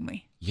Atlanta, wouldn't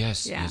we?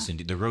 Yes, yes,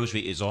 indeed. The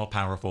Rosary is all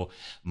powerful.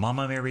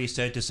 Mama Mary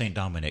said to St.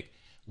 Dominic,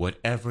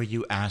 whatever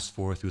you ask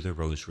for through the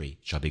Rosary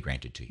shall be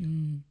granted to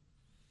you.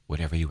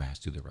 Whatever you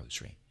ask through the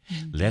Rosary.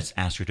 Let's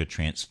ask her to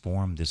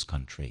transform this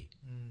country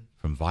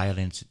from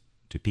violence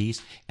to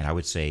peace, and I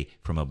would say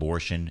from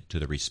abortion to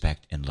the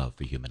respect and love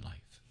for human life.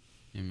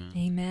 Amen.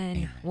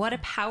 Amen. What a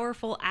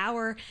powerful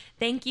hour.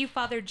 Thank you,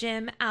 Father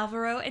Jim,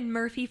 Alvaro, and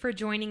Murphy for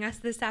joining us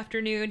this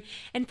afternoon.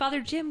 And Father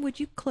Jim, would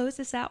you close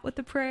us out with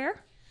a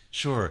prayer?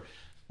 Sure.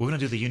 We're going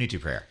to do the unity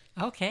prayer.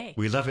 Okay.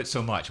 We love it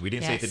so much. We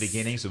didn't say it at the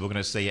beginning, so we're going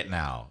to say it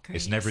now. Great.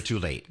 It's never too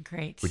late.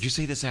 Great. Would you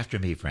say this after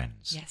me,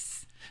 friends?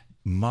 Yes.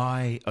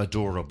 My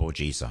adorable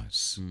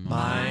Jesus.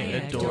 My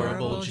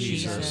adorable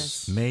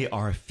Jesus. May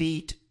our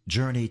feet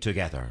journey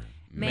together.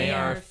 May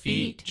our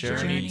feet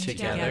journey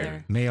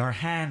together. May our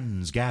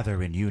hands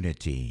gather in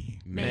unity.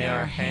 May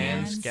our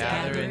hands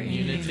gather in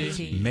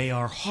unity. May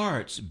our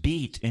hearts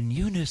beat in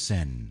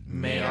unison.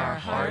 May our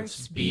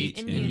hearts beat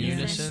in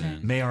unison.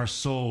 May our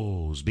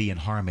souls be in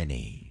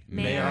harmony.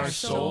 May our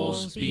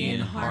souls be in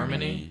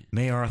harmony.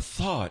 May our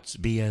thoughts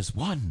be as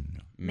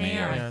one. May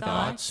our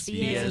thoughts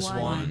be as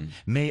one.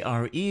 May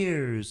our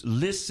ears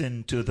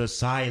listen to the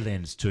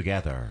silence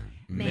together.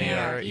 May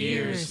our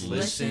ears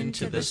listen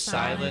to the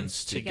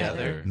silence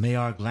together. May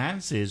our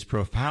glances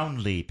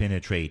profoundly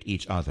penetrate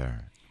each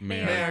other.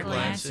 May our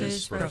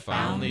glances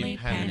profoundly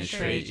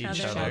penetrate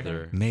each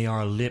other. May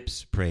our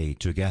lips pray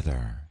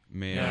together.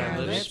 May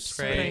our lips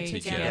pray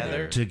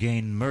together. To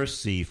gain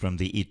mercy from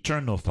the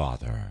Eternal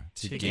Father.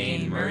 To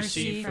gain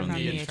mercy from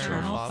the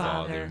Eternal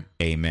Father.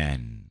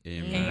 Amen.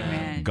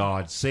 Amen.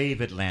 God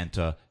save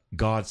Atlanta.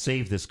 God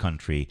save this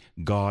country.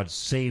 God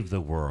save the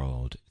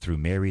world through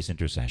Mary's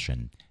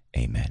intercession.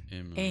 Amen.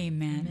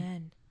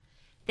 Amen.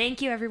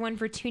 Thank you, everyone,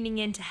 for tuning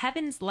in to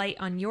Heaven's Light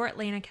on your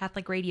Atlanta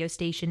Catholic radio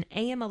station,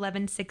 AM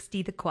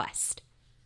 1160 The Quest.